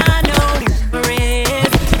 me nah know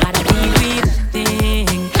rest. Gotta deal with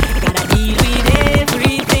things, gotta deal with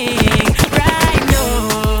everything. Right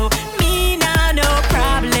now, me nah no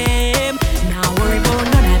problem. Nah worry about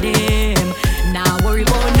none of them. Nah worry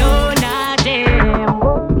about none of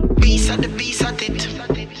them. Piece at it.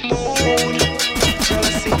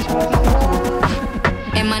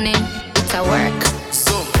 It's a work.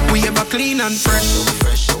 So we ever clean and fresh.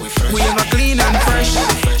 We ever clean and fresh.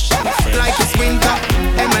 Like it's winter.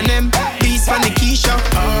 M&M, beast from the Keisha.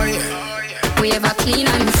 Oh yeah. We ever clean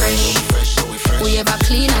and fresh. We ever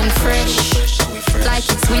clean and fresh. Like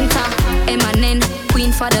it's winter. M&M,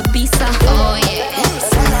 queen for the pizza. Oh yeah.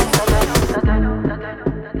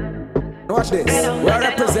 Watch this. We're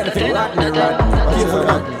representing Rodney. Careful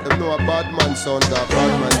enough. Them know a bad man sound, a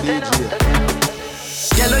bad man DJ.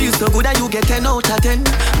 Yellow you so good that you get 10 out of 10.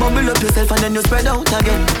 Bubble up yourself and then you spread out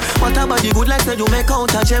again. What about the good like say you make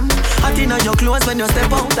out a gem? Hot in your clothes when you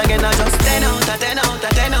step out again. I just 10 out of 10 out of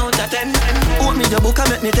 10 out of 10. Hold me your book and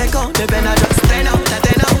make me take out the pen. I just 10 out of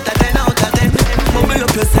 10 out of 10 out of 10. Bubble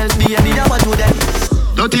up yourself, be any other one to them.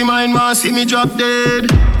 Dirty mind want see me drop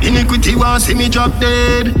dead. Iniquity want see me drop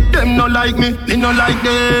dead. Them no like me no like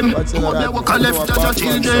them. They walk a left as your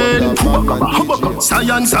children.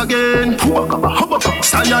 Science again.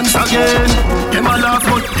 Science again. Them a laugh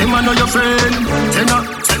but them a know your friend. Send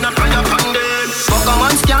a fire from them. Fuck a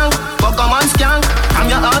man skank. I'm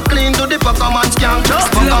your heart clean to the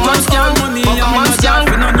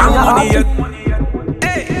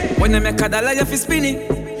When they make a dollar, you fi spin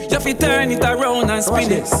it. You fi turn it around and spin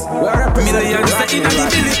it. Millions are in the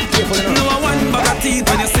billy. No one bag of teeth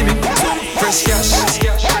when you see me. Fresh cash.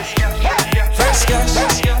 Fresh cash.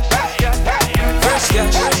 Fresh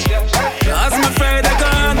cash. As my Friday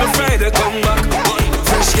gone, my Friday come back.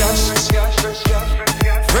 Fresh cash.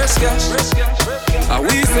 Fresh cash. I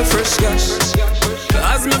we say fresh cash.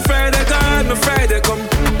 As my Friday gone, my Friday come.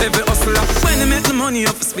 Every hustler, when they make the money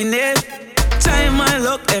off spin it. Try my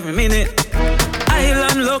luck every minute.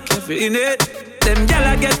 Island luck every minute. Them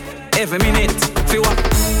gyal get every minute. Feel what?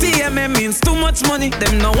 TMM means too much money.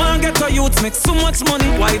 Them no one get a youth make so much money.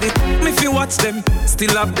 Why did me fi watch them?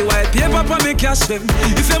 Still have the white paper for me cash them.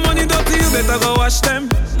 If your money dirty, you better go wash them.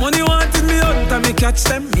 Money wanted me out and me catch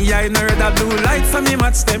them. Me I know that blue lights and me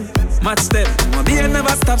match them. Match them. My beer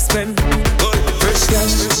never stop spend. Fresh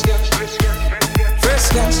cash. Fresh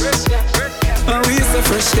cash. And we say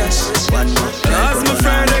fresh cash. As my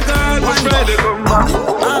Friday gone, my Friday come back.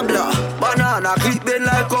 Ambler, banana, clip bend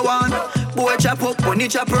like a one. Boy chop up when he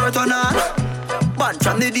chop hurt on on. Band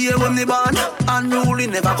from the day when me born. Unruly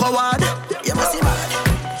never coward. You must see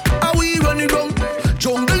mad. Are we running down?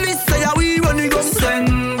 Jungle list say are we running down?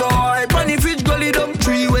 Send boy, funny fridge gully down.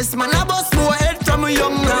 3 West man a bust boy head from a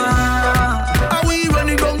young man. Are we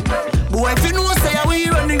running down? Boy if you know say are we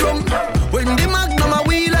running down? When the magnum a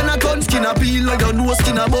wheel and a gun skin a peel like a no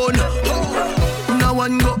skin a bone. Now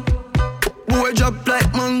one go. Boy drop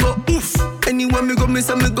like mango. Oof. Anywhere me go, me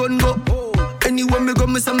say me gun go. Anywhere me go,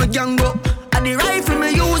 me say me gang go. And the rifle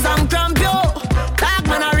me use and cramp yo. Dog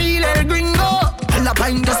man a real El Gringo. Hell a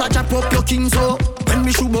pint just a chop up your king so. When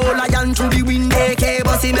me shoot ball lion through the wind, AK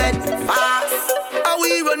bossy man fast. Are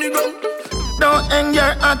we running down? Don't hang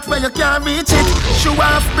your hat where you can't reach it. Show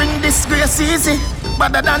off, bring disgrace easy.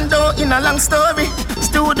 Better than though in a long story.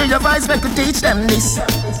 Studio vibes, we could teach them this.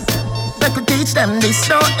 We could teach them this.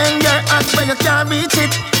 Don't hang your hat where you can't reach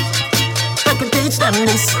it. We could teach them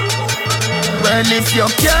this. Well, if you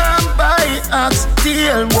can't buy ox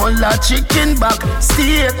tail, wall a chicken back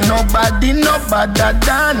steak. Nobody better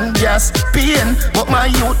than gas pain. But my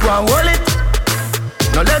youth want hold it.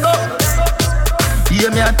 No let go. Hear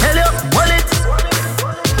me I tell you, hold it.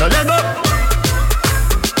 No let go.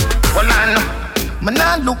 Well, man,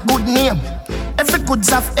 I look good name. Every goods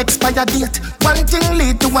have expired date. One thing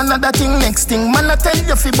lead to another thing, next thing. Man, I tell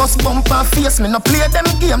you fi bust bumper face. Me no play them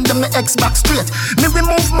game, them me X back straight. Me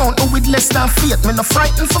remove mountain with less than faith. Me no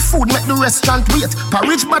frightened for food, make the restaurant wait.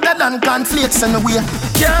 Porridge better than cornflakes anyway.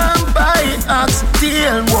 Can't buy ox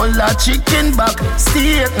tail, wall a chicken back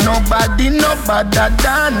steak. Nobody better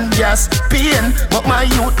than gas pain. But my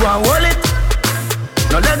youth want hold it.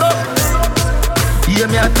 No let go. Hear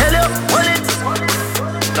me I tell you, hold it.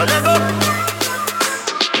 No let go.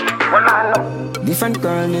 Different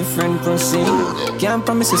girl, different proceed. Can't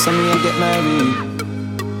promise you something you get married.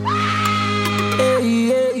 Hey,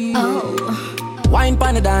 hey, oh. Wine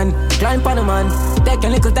pan the dan, climb pan the man. Take a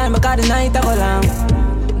little time because the night I go long.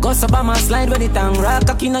 Go up on my slide with the tongue. Rock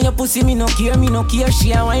cocky on your pussy, me no care.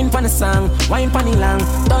 She a wine pan the song, wine pan the long.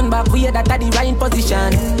 Turn back way that at the right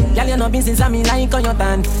position. Girl, you know been since I'm in like on your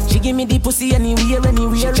tan. She give me the pussy anywhere.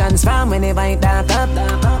 She transform whenever I talk up.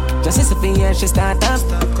 Just as if yeah, she start up.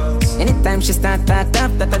 Anytime she start talk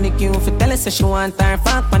up, that on the queue for tell her so she want her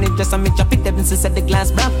fuck. When it just on me chop it, ever since the glass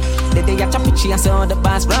broke. The day I chop it, she a say all the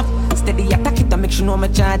bass rap. Steady attack it, I make sure no me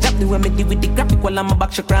charge up. The way me deal with the graphic while I'm a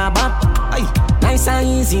back she crab up. Aye. Nice and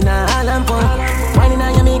easy now, all and pull. Whining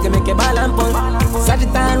on your make a ball and pull.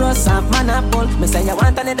 Sagittarius off man and pull. Me say you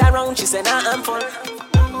want another round, she say nah I'm full.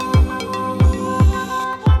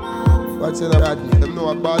 What's in that? Them know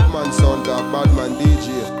a bad man sound, a bad man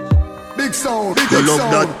DJ. Big sound, big you love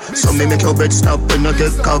sound. That, so me make your bed stop when you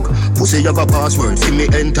get cock. Pussy have a password, see me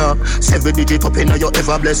enter. 7 digit up in your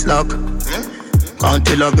ever blessed lock. Can't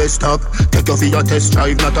tell a best stop. Take you for your test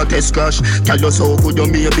drive, not a test crash. Tell you so good you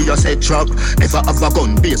may be a set trap. Never have a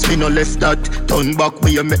gun base, me no left that. Turn back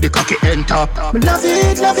when you make the cocky enter. Love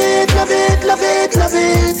it, love it, love it, love it, love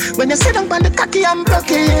it. When you sit down on the cocky I'm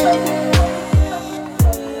broken.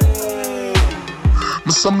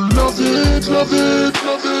 Some love it, love it,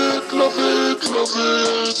 love it, love it, love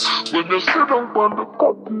it. When you sit down on the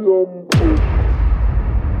cocky,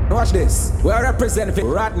 watch this. We are representing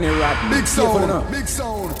Rodneyrodney. Big sound, big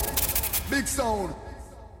sound, big sound,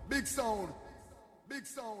 big sound, big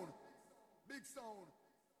sound, big sound.